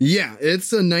 Yeah,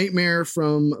 it's a nightmare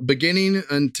from beginning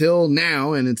until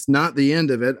now, and it's not the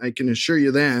end of it. I can assure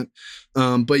you that.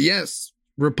 But yes,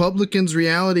 Republicans'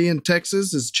 reality in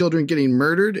Texas is children getting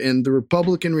murdered, and the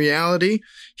Republican reality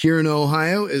here in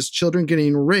Ohio is children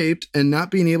getting raped and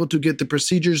not being able to get the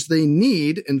procedures they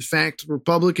need. In fact,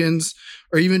 Republicans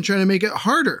are even trying to make it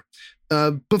harder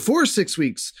before 6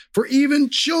 weeks for even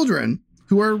children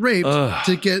who are raped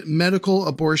to get medical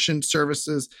abortion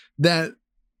services that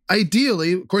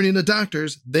ideally, according to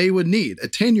doctors, they would need. A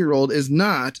 10-year-old is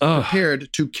not prepared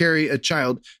to carry a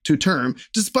child to term,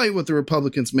 despite what the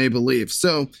Republicans may believe.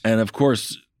 So, and of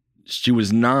course, she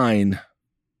was 9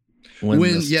 when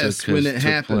it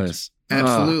happened. Place.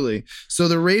 Absolutely. So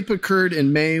the rape occurred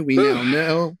in May. We now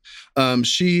know.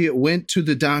 She went to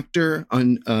the doctor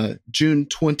on June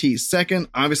 22nd.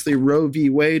 Obviously, Roe v.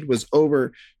 Wade was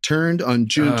overturned on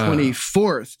June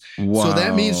 24th. Wow. So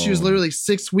that means she was literally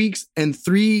 6 weeks and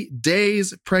 3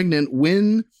 days pregnant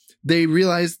when they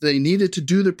realized they needed to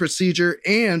do the procedure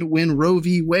and when Roe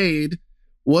v. Wade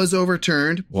was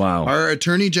overturned. Wow. Our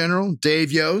Attorney General,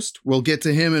 Dave Yost, we'll get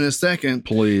to him in a second.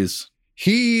 Please.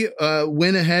 He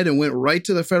went ahead and went right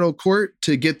to the federal court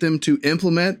to get them to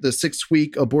implement the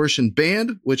 6-week abortion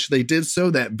ban, which they did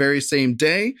so that very same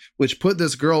day, which put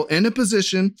this girl in a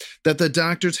position that the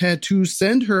doctors had to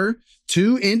send her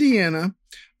to Indiana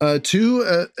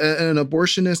to an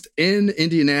abortionist in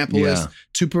Indianapolis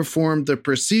to perform the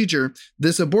procedure.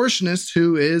 This abortionist,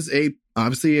 who is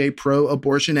obviously a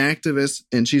pro-abortion activist,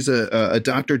 and she's a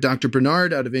doctor, Dr.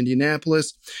 Bernard out of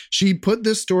Indianapolis. She put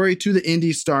this story to the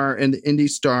Indy Star, and the Indy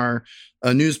Star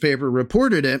newspaper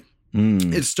reported it.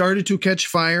 It started to catch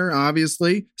fire,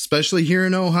 obviously, especially here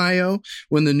in Ohio.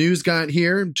 When the news got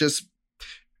here,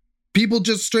 people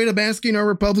just straight up asking our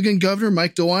Republican governor,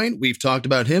 Mike DeWine, we've talked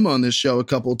about him on this show a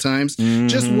couple of times,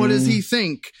 just what does he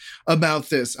think about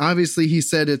this? Obviously, he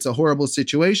said it's a horrible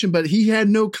situation, but he had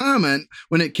no comment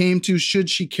when it came to should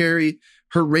she carry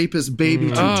her rapist baby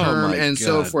to term and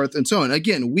so forth and so on.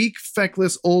 Again, weak,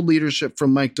 feckless, old leadership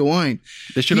from Mike DeWine.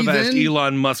 They should have asked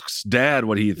Elon Musk's dad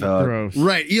what he thought. Gross.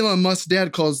 Right. Elon Musk's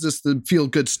dad calls this the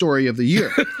feel-good story of the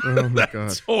year. Oh my God.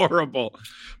 That's horrible.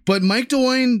 But Mike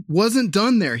DeWine wasn't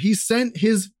done there. He sent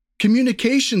his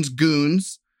communications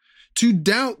goons to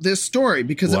doubt this story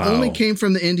because it only came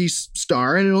from the Indy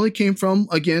Star, and it only came from,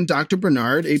 again, Dr.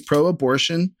 Bernard, a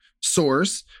pro-abortion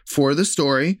source for the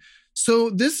story. So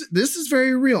this is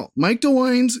very real. Mike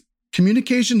DeWine's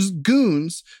communications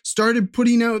goons started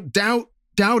putting out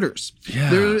doubters. Yeah.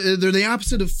 They're the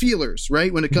opposite of feelers,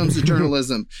 right? When it comes to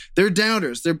journalism, they're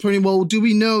doubters. They're putting, well, do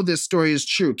we know this story is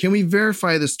true? Can we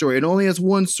verify this story? It only has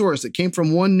one source. It came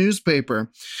from one newspaper.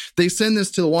 They send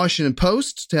this to the Washington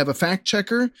Post to have a fact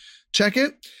checker check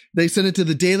it. They send it to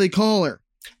the Daily Caller.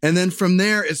 And then from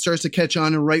there, it starts to catch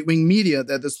on in right-wing media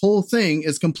that this whole thing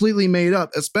is completely made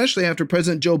up, especially after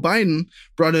President Joe Biden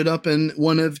brought it up in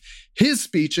one of his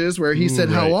speeches where he said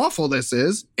how awful this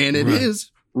is. And it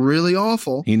is really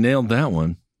awful. He nailed that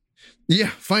one.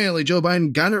 Yeah, finally, Joe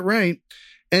Biden got it right.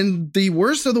 And the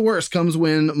worst of the worst comes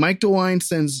when Mike DeWine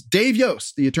sends Dave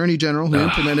Yost, the attorney general who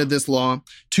implemented this law,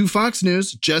 to Fox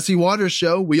News, Jesse Waters'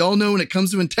 show. We all know when it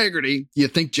comes to integrity, you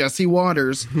think Jesse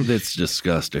Waters. That's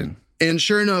disgusting. And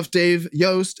sure enough, Dave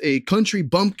Yost, a country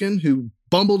bumpkin who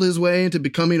bumbled his way into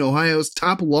becoming Ohio's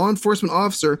top law enforcement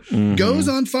officer, goes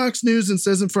on Fox News and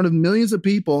says in front of millions of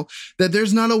people that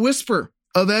there's not a whisper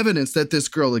of evidence that this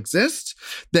girl exists,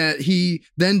 that he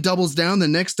then doubles down the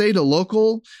next day to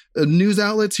local news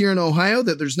outlets here in Ohio,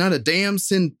 that there's not a damn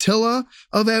scintilla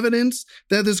of evidence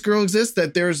that this girl exists,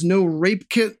 that there's no rape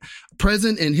kit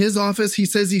present in his office. He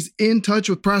says he's in touch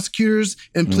with prosecutors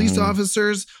and police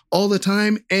officers all the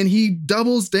time, and he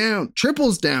doubles down,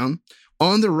 triples down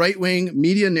on the right-wing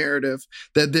media narrative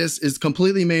that this is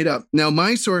completely made up. Now,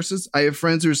 my sources, I have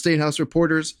friends who are State House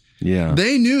reporters. Yeah.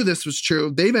 They knew this was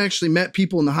true. They've actually met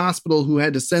people in the hospital who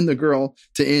had to send the girl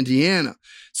to Indiana.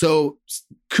 So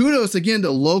kudos again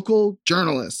to local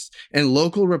journalists and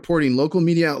local reporting, local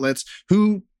media outlets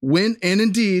who went and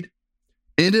indeed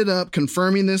ended up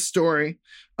confirming this story.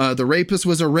 The rapist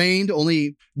was arraigned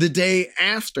only the day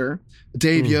after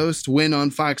Dave Yost went on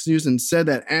Fox News and said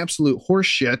that absolute horse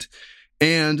shit.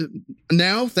 And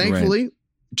now, thankfully,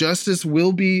 justice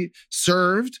will be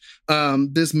served.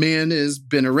 This man has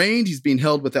been arraigned. He's being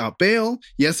held without bail.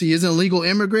 Yes, he is an illegal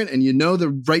immigrant, and you know the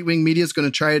right-wing media is going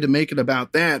to try to make it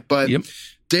about that. But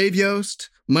Dave Yost,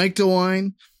 Mike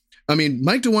DeWine,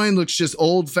 Mike DeWine looks just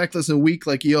old, feckless, and weak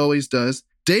like he always does.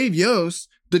 Dave Yost,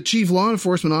 the chief law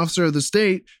enforcement officer of the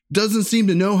state, doesn't seem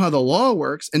to know how the law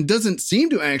works and doesn't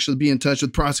seem to actually be in touch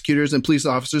with prosecutors and police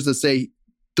officers that say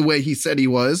the way he said he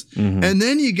was. And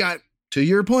then you got, to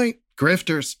your point,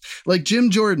 grifters like Jim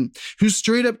Jordan, who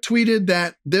straight up tweeted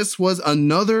that this was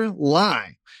another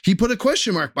lie. He put a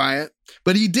question mark by it,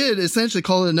 but he did essentially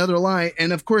call it another lie.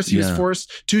 And of course, he was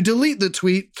forced to delete the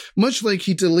tweet, much like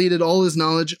he deleted all his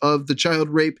knowledge of the child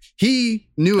rape he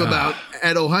knew about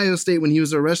at Ohio State when he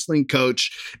was a wrestling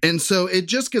coach. And so it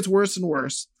just gets worse and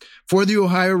worse for the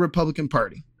Ohio Republican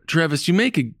Party. Travis, you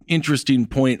make an interesting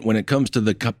point when it comes to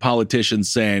the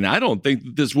politicians saying, I don't think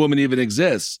that this woman even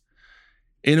exists.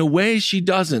 In a way, she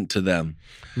doesn't to them.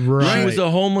 Right. She was a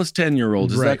homeless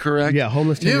 10-year-old. Is that correct? Yeah,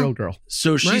 homeless 10-year-old girl.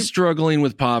 So she's struggling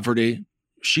with poverty.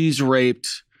 She's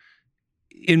raped.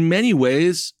 In many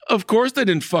ways, of course they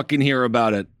didn't fucking hear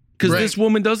about it because this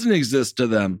woman doesn't exist to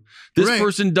them. This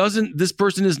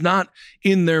person is not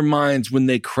in their minds when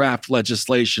they craft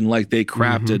legislation like they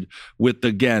crafted with,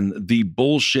 again, the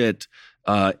bullshit,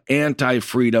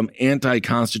 anti-freedom,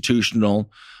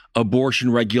 anti-constitutional abortion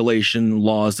regulation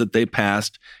laws that they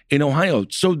passed in Ohio.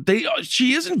 So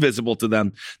she is invisible to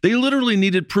them. They literally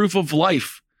needed proof of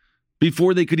life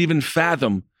before they could even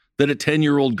fathom that a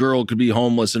 10-year-old girl could be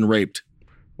homeless and raped.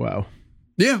 Wow.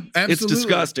 Yeah, absolutely. It's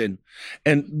disgusting.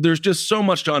 And there's just so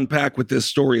much to unpack with this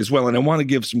story as well. And I want to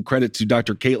give some credit to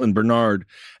Dr. Caitlin Bernard.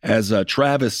 As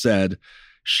Travis said,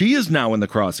 she is now in the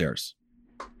crosshairs.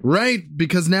 Right,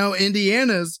 because now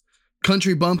Indiana's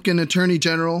country bumpkin attorney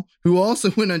general, who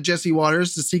also went on Jesse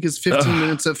Waters to seek his 15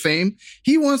 minutes of fame,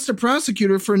 he wants to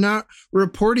prosecute her for not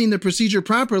reporting the procedure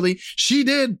properly. She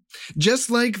did,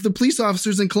 just like the police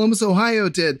officers in Columbus, Ohio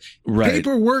did.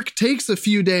 Paperwork takes a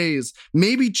few days.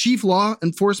 Maybe chief law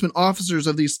enforcement officers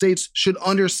of these states should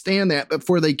understand that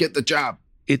before they get the job.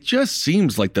 It just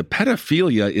seems like the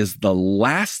pedophilia is the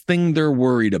last thing they're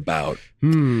worried about.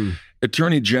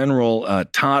 Attorney General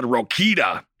Todd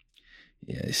Rokita,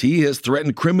 yes, he has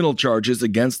threatened criminal charges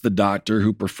against the doctor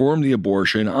who performed the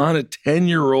abortion on a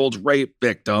 10-year-old rape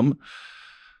victim.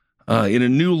 In a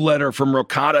new letter from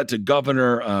Rokita to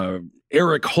Governor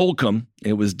Eric Holcomb.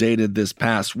 It was dated this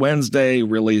past Wednesday,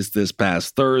 released this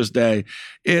past Thursday.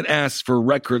 It asks for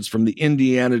records from the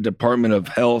Indiana Department of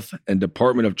Health and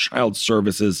Department of Child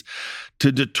Services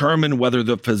to determine whether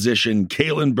the physician,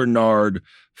 Caitlin Bernard,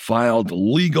 filed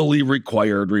legally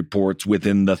required reports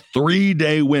within the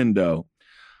 3-day window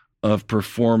of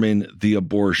performing the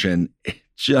abortion.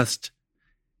 Just,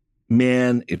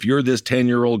 man, if you're this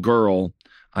 10-year-old girl,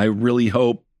 I really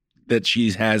hope that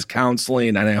she has counseling,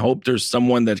 and I hope there's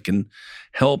someone that can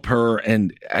help her.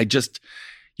 And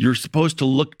you're supposed to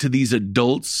look to these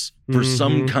adults for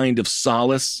some kind of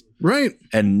solace. Right.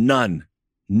 And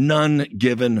none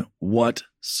given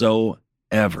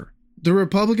whatsoever. The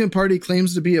Republican Party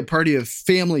claims to be a party of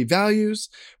family values.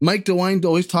 Mike DeWine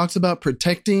always talks about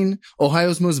protecting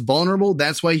Ohio's most vulnerable.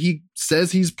 That's why he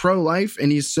says he's pro-life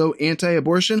and he's so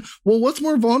anti-abortion. Well, what's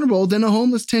more vulnerable than a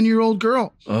homeless 10-year-old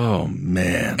girl? Oh,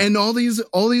 man. And all these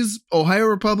Ohio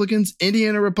Republicans,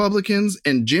 Indiana Republicans,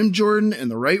 and Jim Jordan and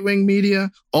the right-wing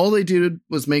media, all they did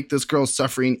was make this girl's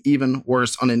suffering even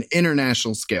worse on an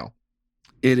international scale.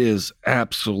 It is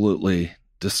absolutely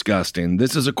disgusting.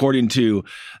 This is according to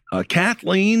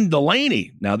Kathleen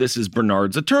Delaney. Now, this is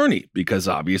Bernard's attorney, because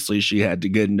obviously she had to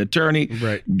get an attorney.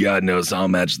 Right. God knows how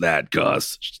much that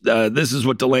costs. This is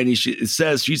what Delaney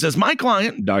says. She says, my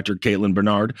client, Dr. Caitlin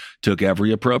Bernard, took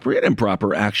every appropriate and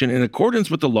proper action in accordance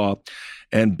with the law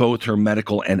and both her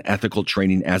medical and ethical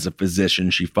training as a physician.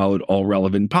 She followed all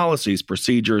relevant policies,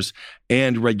 procedures,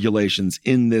 and regulations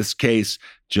in this case,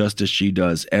 just as she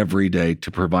does every day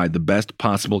to provide the best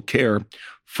possible care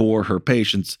for her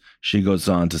patients. She goes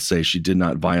on to say she did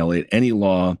not violate any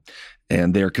law,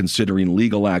 and they're considering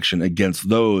legal action against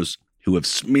those who have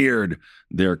smeared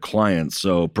their clients.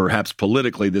 So perhaps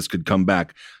politically this could come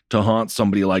back to haunt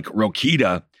somebody like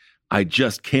Rokita. I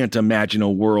just can't imagine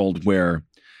a world where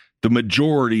the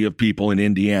majority of people in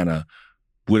Indiana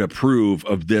would approve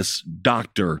of this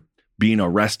doctor being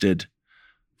arrested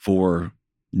for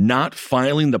not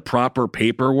filing the proper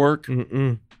paperwork.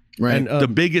 Right. And, the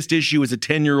biggest issue is a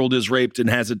 10-year-old is raped and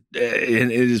and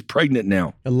is pregnant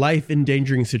now. A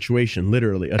life-endangering situation,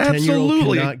 literally. A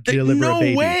 10-year-old cannot deliver a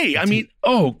baby. No way. I mean,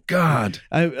 oh, God.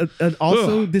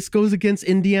 Also, this goes against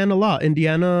Indiana law.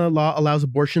 Indiana law allows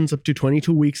abortions up to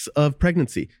 22 weeks of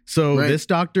pregnancy. So this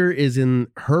doctor is in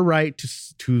her right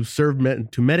to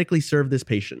medically serve this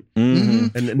patient.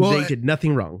 And they did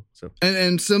nothing wrong. So.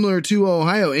 And similar to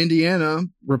Ohio, Indiana,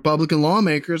 Republican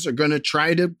lawmakers are going to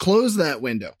try to close that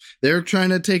window. They're trying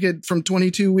to take it from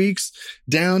 22 weeks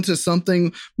down to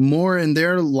something more in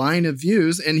their line of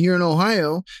views. And here in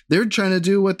Ohio, they're trying to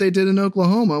do what they did in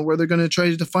Oklahoma, where they're going to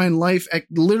try to define life at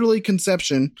literally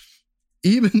conception,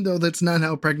 even though that's not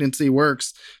how pregnancy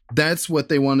works. That's what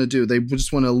they want to do. They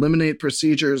just want to eliminate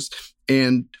procedures.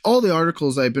 And all the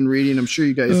articles I've been reading, I'm sure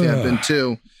you guys have been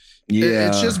too. Yeah.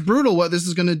 It's just brutal what this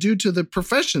is going to do to the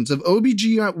professions of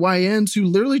OBGYNs who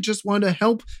literally just want to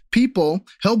help people,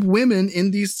 help women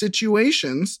in these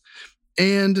situations.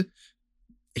 And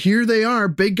here they are,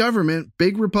 big government,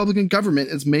 big Republican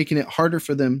government is making it harder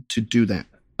for them to do that.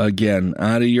 Again,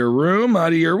 out of your room,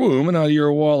 out of your womb, and out of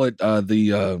your wallet.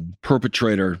 The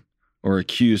perpetrator or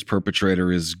accused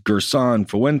perpetrator is Gerson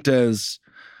Fuentes,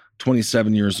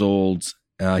 27 years old.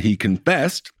 He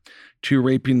confessed to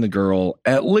raping the girl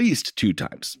at least 2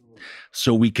 times.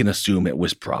 So we can assume it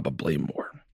was probably more.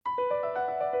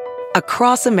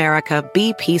 Across America,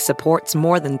 BP supports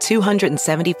more than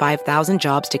 275,000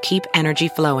 jobs to keep energy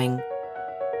flowing.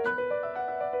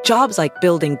 Jobs like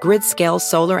building grid-scale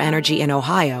solar energy in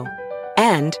Ohio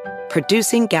and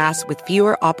producing gas with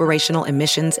fewer operational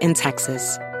emissions in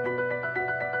Texas.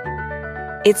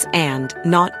 It's and,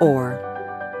 not or.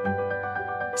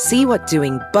 See what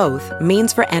doing both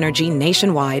means for energy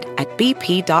nationwide at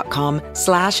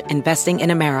bp.com/investing in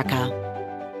America.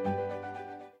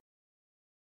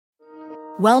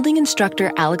 Welding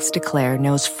instructor Alex DeClaire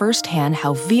knows firsthand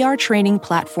how VR training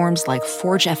platforms like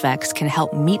ForgeFX can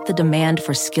help meet the demand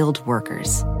for skilled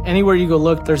workers. Anywhere you go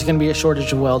look, there's going to be a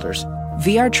shortage of welders.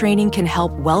 VR training can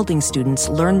help welding students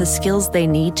learn the skills they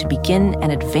need to begin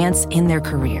and advance in their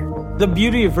career. The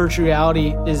beauty of virtual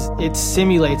reality is it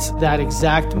simulates that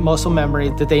exact muscle memory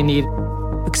that they need.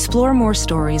 Explore more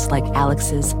stories like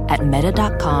Alex's at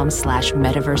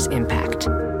meta.com/metaverseimpact.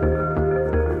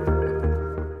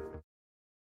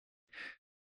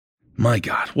 My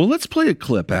God. Well, let's play a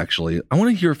clip, actually. I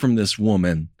want to hear from this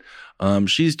woman.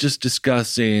 She's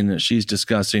discussing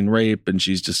rape, and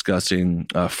she's discussing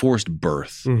forced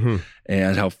birth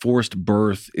and how forced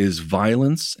birth is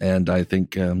violence. And I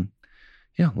think,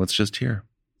 let's just hear.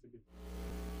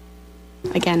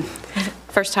 Again,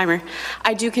 First timer.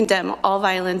 I do condemn all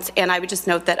violence, and I would just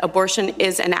note that abortion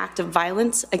is an act of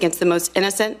violence against the most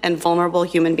innocent and vulnerable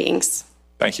human beings.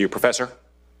 Thank you. Professor?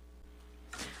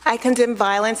 I condemn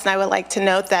violence, and I would like to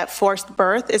note that forced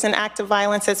birth is an act of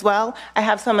violence as well. I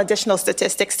have some additional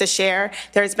statistics to share.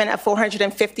 There's been a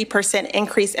 450%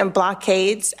 increase in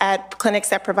blockades at clinics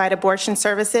that provide abortion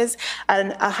services, a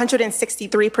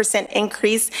 163%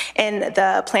 increase in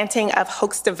the planting of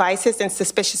hoax devices and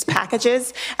suspicious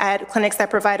packages at clinics that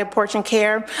provide abortion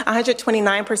care,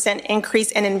 129%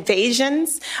 increase in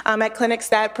invasions at clinics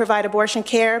that provide abortion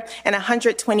care, and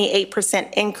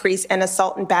 128% increase in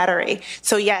assault and battery.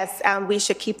 So yes, we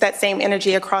should keep that same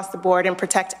energy across the board and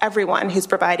protect everyone who's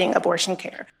providing abortion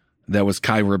care. That was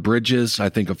Kyra Bridges. I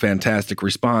think a fantastic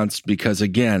response because,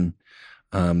 again,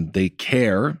 they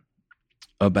care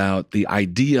about the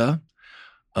idea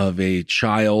of a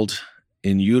child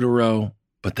in utero,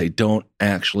 but they don't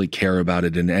actually care about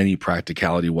it in any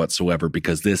practicality whatsoever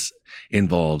because this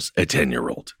involves a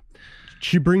 10-year-old.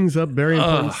 She brings up very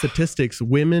important statistics.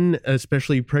 Women,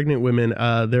 especially pregnant women,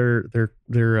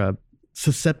 they're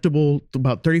susceptible,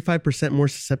 about 35% more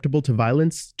susceptible to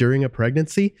violence during a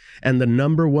pregnancy. And the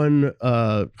number one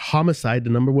homicide, the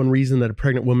number one reason that a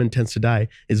pregnant woman tends to die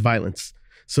is violence.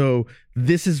 So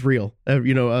this is real.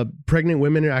 Pregnant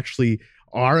women actually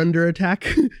are under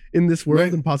attack in this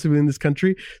world and possibly in this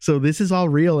country. So this is all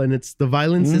real. And it's the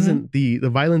violence isn't the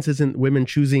violence isn't women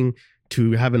choosing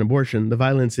to have an abortion. The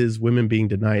violence is women being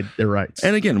denied their rights.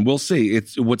 And again, we'll see.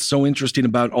 It's what's so interesting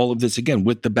about all of this, again,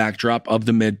 with the backdrop of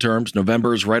the midterms.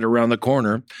 November is right around the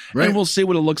corner. Right. And we'll see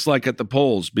what it looks like at the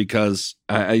polls because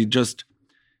analytics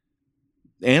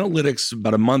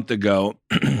about a month ago,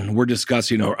 we're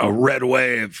discussing a red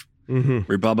wave.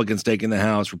 Mm-hmm. Republicans taking the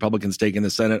House, Republicans taking the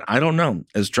Senate. I don't know.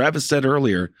 As Travis said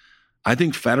earlier, I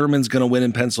think Fetterman's going to win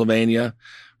in Pennsylvania.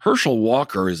 Herschel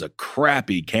Walker is a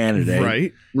crappy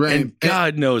candidate. Right. And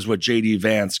God knows what J.D.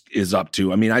 Vance is up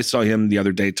to. I mean, I saw him the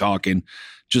other day talking,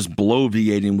 just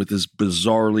bloviating with his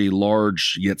bizarrely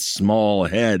large yet small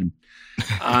head.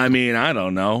 I mean, I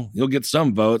don't know. He'll get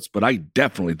some votes, but I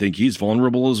definitely think he's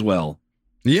vulnerable as well.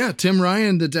 Yeah, Tim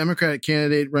Ryan, the Democratic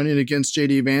candidate running against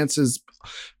J.D. Vance, has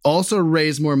also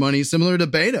raised more money, similar to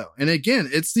Beto. And again,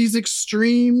 it's these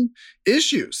extreme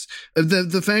issues.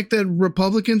 The fact that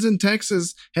Republicans in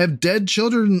Texas have dead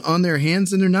children on their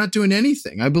hands and they're not doing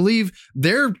anything. I believe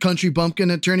their country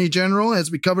bumpkin attorney general, as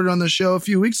we covered on the show a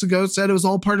few weeks ago, said it was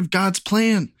all part of God's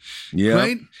plan. Yeah.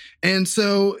 Right? And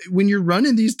so when you're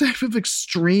running these type of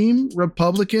extreme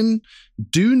Republican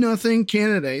do-nothing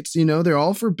candidates, they're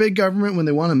all for big government when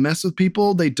they want to mess with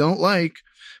people they don't like,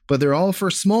 but they're all for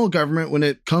small government when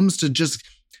it comes to just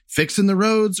fixing the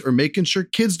roads or making sure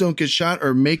kids don't get shot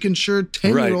or making sure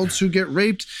 10-year-olds who get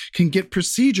raped can get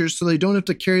procedures so they don't have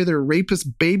to carry their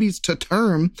rapist babies to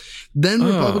term. Then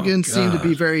Republicans seem to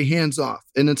be very hands-off.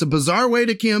 And it's a bizarre way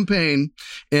to campaign.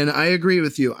 And I agree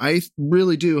with you. I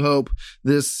really do hope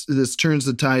this turns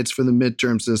the tides for the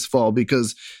midterms this fall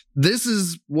because this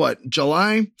is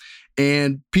July?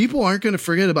 And people aren't going to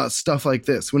forget about stuff like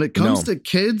this. When it comes to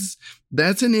kids,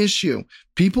 that's an issue.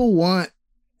 People want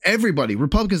everybody,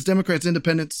 Republicans, Democrats,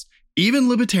 Independents, even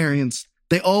Libertarians,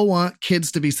 they all want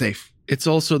kids to be safe. It's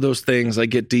also those things. I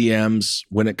get DMs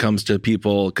when it comes to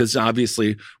people, because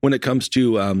obviously when it comes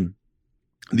to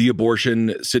the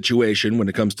abortion situation, when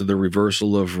it comes to the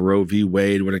reversal of Roe v.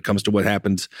 Wade, when it comes to what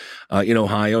happens in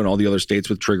Ohio and all the other states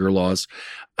with trigger laws,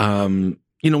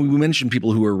 we mentioned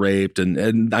people who are raped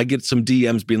and I get some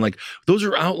DMs being like, those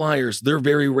are outliers. They're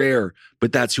very rare,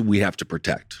 but that's who we have to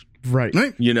protect. Right.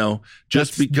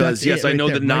 Just because, yes, I know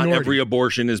that not every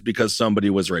abortion is because somebody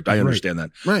was raped. I understand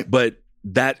that. Right. But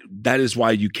that is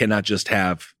why you cannot just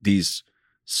have these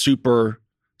super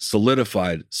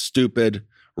solidified, stupid,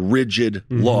 rigid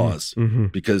laws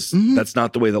because that's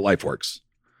not the way that life works.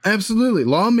 Absolutely.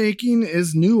 Lawmaking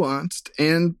is nuanced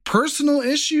and personal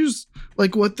issues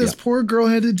like what this poor girl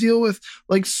had to deal with,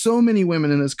 like so many women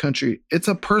in this country. It's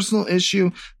a personal issue.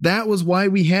 That was why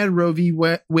we had Roe v.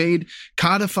 Wade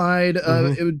codified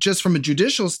just from a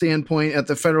judicial standpoint at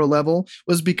the federal level,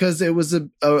 was because it was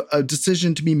a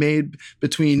decision to be made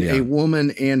between a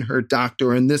woman and her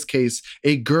doctor. In this case,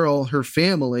 a girl, her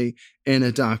family, and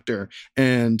a doctor.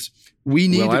 And we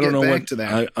need to get back to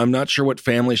that. I'm not sure what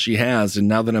family she has. And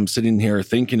now that I'm sitting here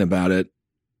thinking about it,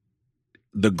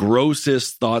 the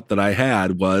grossest thought that I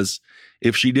had was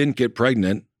if she didn't get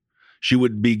pregnant, she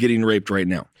would be getting raped right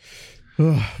now.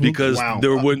 Because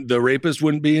the rapist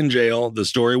wouldn't be in jail. The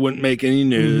story wouldn't make any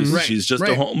news. She's just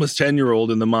a homeless 10-year-old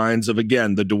in the minds of,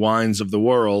 again, the DeWines of the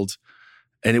world.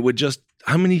 And it would just,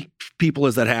 how many people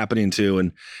is that happening to?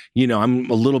 And,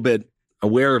 I'm a little bit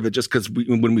aware of it just because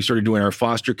when we started doing our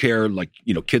foster care, like,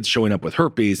 kids showing up with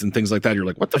herpes and things like that, you're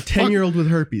like, what the fuck? 10-year-old with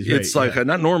herpes, right? It's like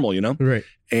not normal, Right.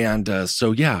 And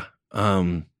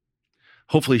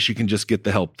hopefully she can just get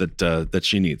the help that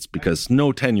she needs, because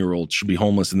no 10-year-old should be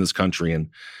homeless in this country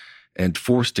and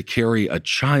forced to carry a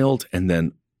child, and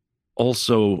then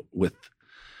also with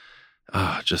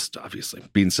just obviously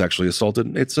being sexually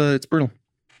assaulted. It's brutal.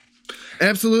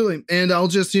 Absolutely. And I'll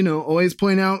just, always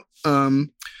point out,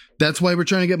 that's why we're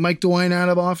trying to get Mike DeWine out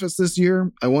of office this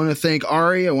year. I want to thank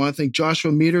Ari. I want to thank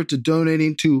Joshua Meter to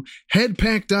donating to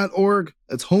headpack.org.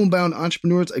 That's Homebound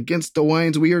Entrepreneurs Against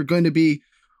DeWines. We are going to be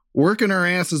working our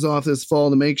asses off this fall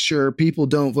to make sure people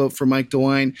don't vote for Mike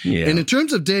DeWine. Yeah. And in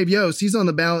terms of Dave Yost, he's on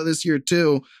the ballot this year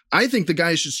too. I think the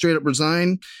guy should straight up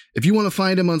resign. If you want to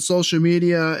find him on social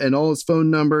media and all his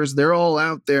phone numbers, they're all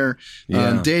out there.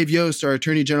 Yeah. Dave Yost, our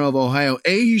Attorney General of Ohio,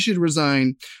 he should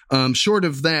resign. Short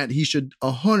of that, he should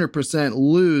 100%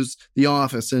 lose the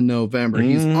office in November.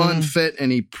 He's unfit,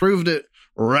 and he proved it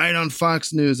right on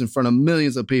Fox News in front of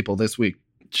millions of people this week.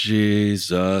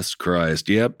 Jesus Christ.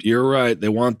 Yep, you're right. They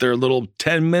want their little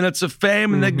 10 minutes of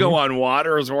fame, and they go on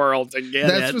Water's World to get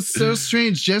That's what's so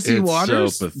strange. Jesse It's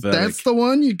Waters, so pathetic. that's the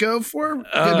one you go for?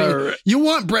 You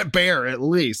want Brett Baer at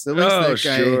least. At least that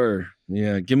guy. Sure.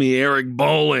 Yeah, give me Eric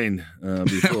Bowling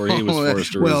before he was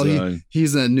forced to resign.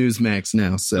 He's on Newsmax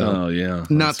now, so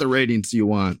not the ratings you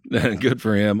want. Good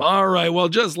for him. All right, well,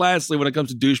 just lastly, when it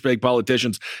comes to douchebag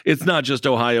politicians, it's not just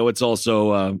Ohio, it's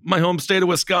also my home state of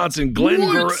Wisconsin.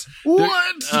 What?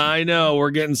 I know,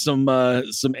 we're getting some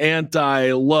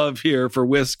anti-love here for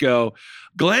Wisco.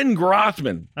 Glenn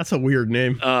Grothman. That's a weird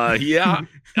name.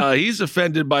 He's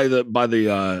offended by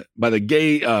the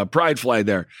gay pride flag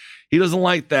there. He doesn't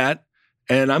like that.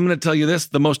 And I'm going to tell you this,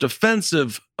 the most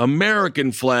offensive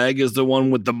American flag is the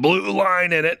one with the blue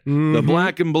line in it, the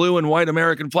black and blue and white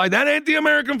American flag. That ain't the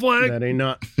American flag. That ain't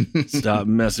not. Stop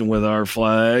messing with our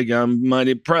flag. I'm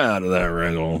mighty proud of that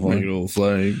regular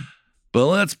flag. But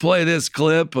let's play this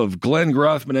clip of Glenn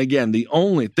Grothman again. The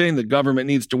only thing the government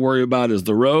needs to worry about is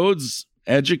the roads,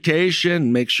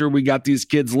 education, make sure we got these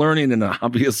kids learning. And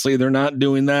obviously they're not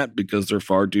doing that because they're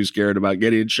far too scared about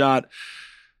getting shot.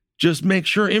 Just make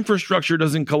sure infrastructure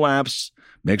doesn't collapse.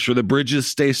 Make sure the bridges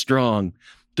stay strong.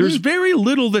 There's very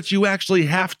little that you actually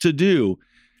have to do.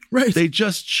 Right. They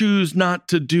just choose not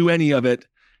to do any of it.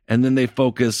 And then they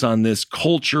focus on this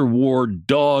culture war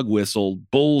dog whistle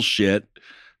bullshit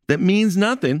that means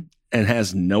nothing and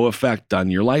has no effect on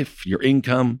your life, your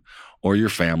income, or your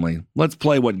family. Let's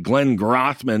play what Glenn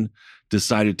Grothman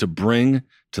decided to bring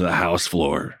to the House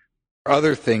floor.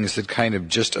 Other things that kind of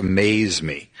just amaze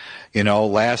me.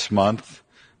 Last month,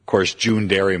 of course, June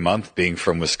Dairy Month, being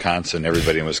from Wisconsin,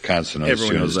 everybody in Wisconsin knows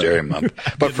June is Dairy Month.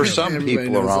 But for some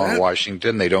people around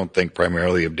Washington, they don't think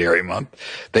primarily of Dairy Month.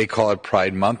 They call it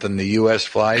Pride Month, and the U.S.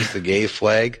 flies the gay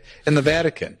flag in the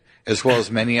Vatican, as well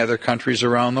as many other countries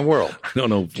around the world. I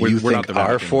don't know. Do you think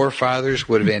our forefathers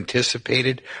would have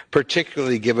anticipated,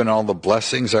 particularly given all the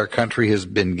blessings our country has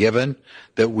been given,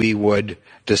 that we would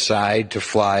decide to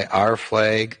fly our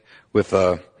flag with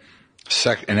in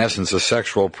essence, a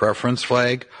sexual preference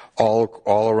flag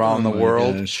all around the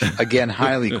world? Gosh. Again,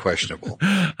 highly questionable.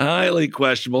 Highly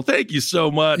questionable. Thank you so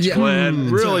much,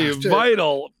 Glenn. Really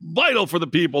vital for the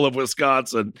people of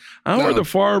Wisconsin. How are the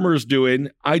farmers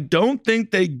doing? I don't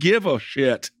think they give a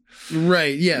shit.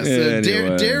 Right. Yes.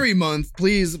 Anyway. Dairy Month.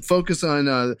 Please focus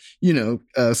on,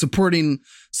 supporting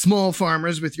small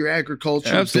farmers with your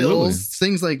agriculture bills,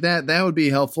 things like that. That would be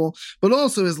helpful. But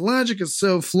also, his logic is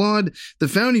so flawed. The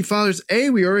founding fathers,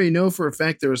 we already know for a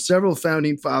fact there were several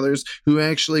founding fathers who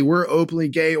actually were openly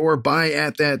gay or bi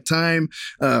at that time,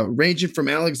 ranging from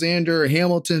Alexander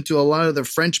Hamilton to a lot of the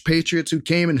French patriots who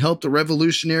came and helped the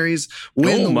revolutionaries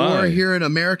win the war here in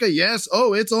America. Yes.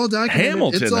 Oh, it's all documented.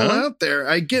 Hamilton, it's all out there.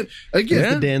 I get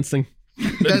the dancing.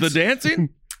 The dancing?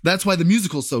 That's why the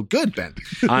musical's so good, Ben.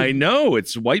 I know.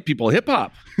 It's white people hip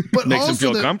hop. But makes them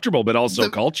feel comfortable, but also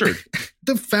cultured.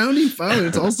 The founding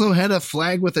fathers also had a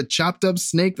flag with a chopped up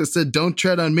snake that said, "Don't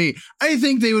tread on me." I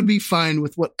think they would be fine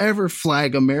with whatever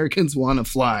flag Americans want to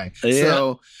fly. Yeah.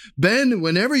 So, Ben,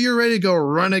 whenever you're ready to go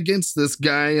run against this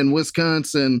guy in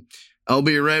Wisconsin, I'll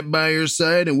be right by your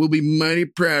side, and we'll be mighty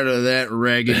proud of that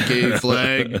ragged gay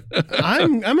flag.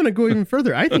 I'm going to go even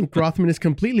further. I think Grothman is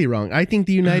completely wrong. I think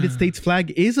the United States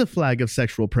flag is a flag of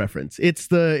sexual preference. It's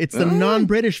the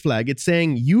non-British flag. It's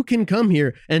saying you can come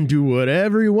here and do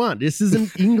whatever you want. This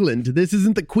isn't England. This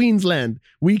isn't the Queensland.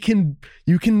 You can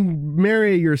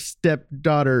marry your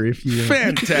stepdaughter if you.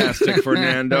 Fantastic,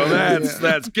 Fernando.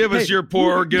 That's give us your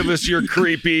poor, give us your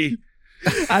creepy.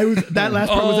 That last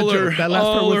part was a joke. That last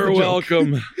part was the joke.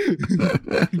 Welcome.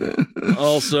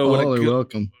 Also, all are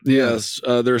welcome. Yes,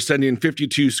 they're sending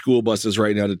 52 school buses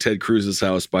right now to Ted Cruz's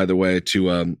house, by the way,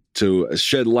 to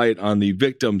shed light on the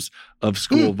victims of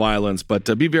school violence.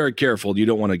 But be very careful. You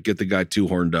don't want to get the guy too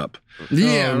horned up.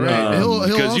 Yeah, right. He'll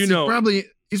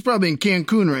he's probably in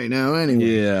Cancun right now anyway.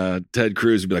 Yeah, Ted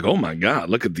Cruz would be like, oh my God,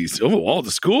 look at these. Oh, all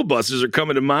the school buses are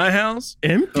coming to my house.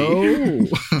 Empty. Oh.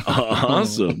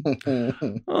 Awesome.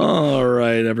 All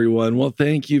right, everyone. Well,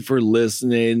 thank you for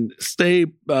listening. Stay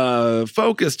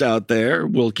focused out there.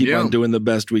 We'll keep on doing the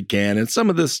best we can. And some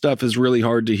of this stuff is really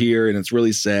hard to hear and it's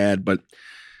really sad, but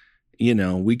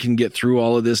we can get through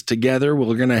all of this together.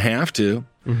 We're going to have to.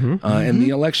 And the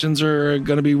elections are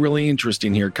going to be really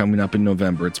interesting here coming up in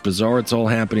November. It's bizarre. It's all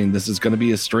happening. This is going to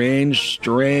be a strange,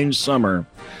 strange summer.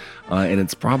 And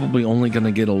it's probably only going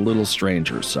to get a little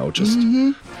stranger. So just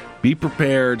be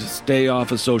prepared. Stay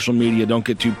off of social media. Don't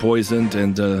get too poisoned.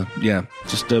 And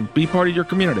just be part of your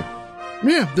community.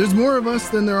 Yeah, there's more of us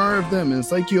than there are of them. And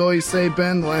it's like you always say,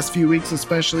 Ben, the last few weeks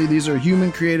especially, these are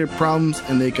human-created problems,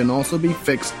 and they can also be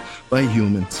fixed by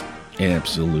humans.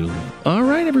 Absolutely. All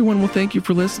right, everyone. Well, thank you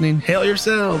for listening. Hail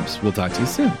yourselves. We'll talk to you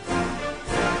soon.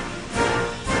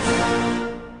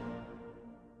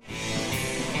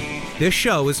 This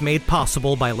show is made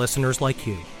possible by listeners like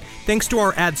you. Thanks to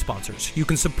our ad sponsors, you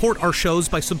can support our shows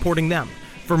by supporting them.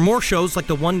 For more shows like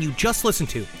the one you just listened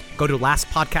to, go to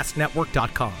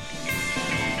lastpodcastnetwork.com.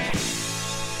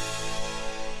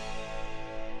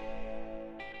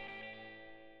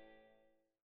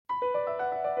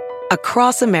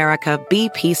 Across America,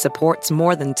 BP supports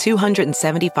more than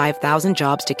 275,000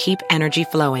 jobs to keep energy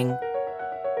flowing.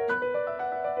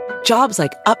 Jobs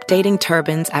like updating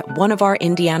turbines at one of our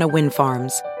Indiana wind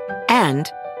farms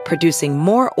and producing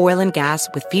more oil and gas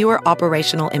with fewer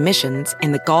operational emissions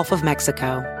in the Gulf of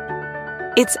Mexico.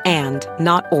 It's and,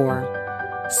 not or.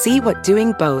 See what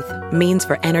doing both means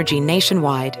for energy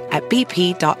nationwide at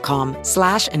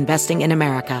bp.com/investing in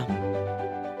America.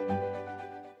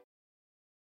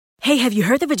 Hey, have you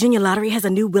heard the Virginia Lottery has a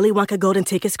new Willy Wonka golden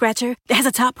ticket scratcher that has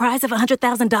a top prize of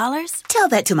 $100,000? Tell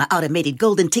that to my automated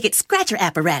golden ticket scratcher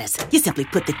apparatus. You simply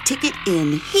put the ticket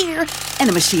in here, and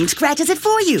the machine scratches it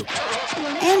for you.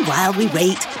 And while we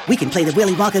wait, we can play the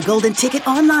Willy Wonka golden ticket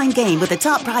online game with a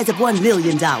top prize of $1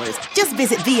 million. Just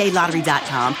visit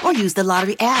VALottery.com or use the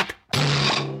lottery app.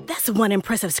 That's one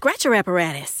impressive scratcher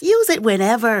apparatus. Use it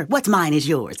whenever. What's mine is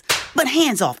yours. But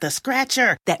hands off the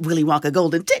scratcher. That Willy Wonka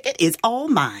golden ticket is all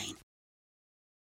mine.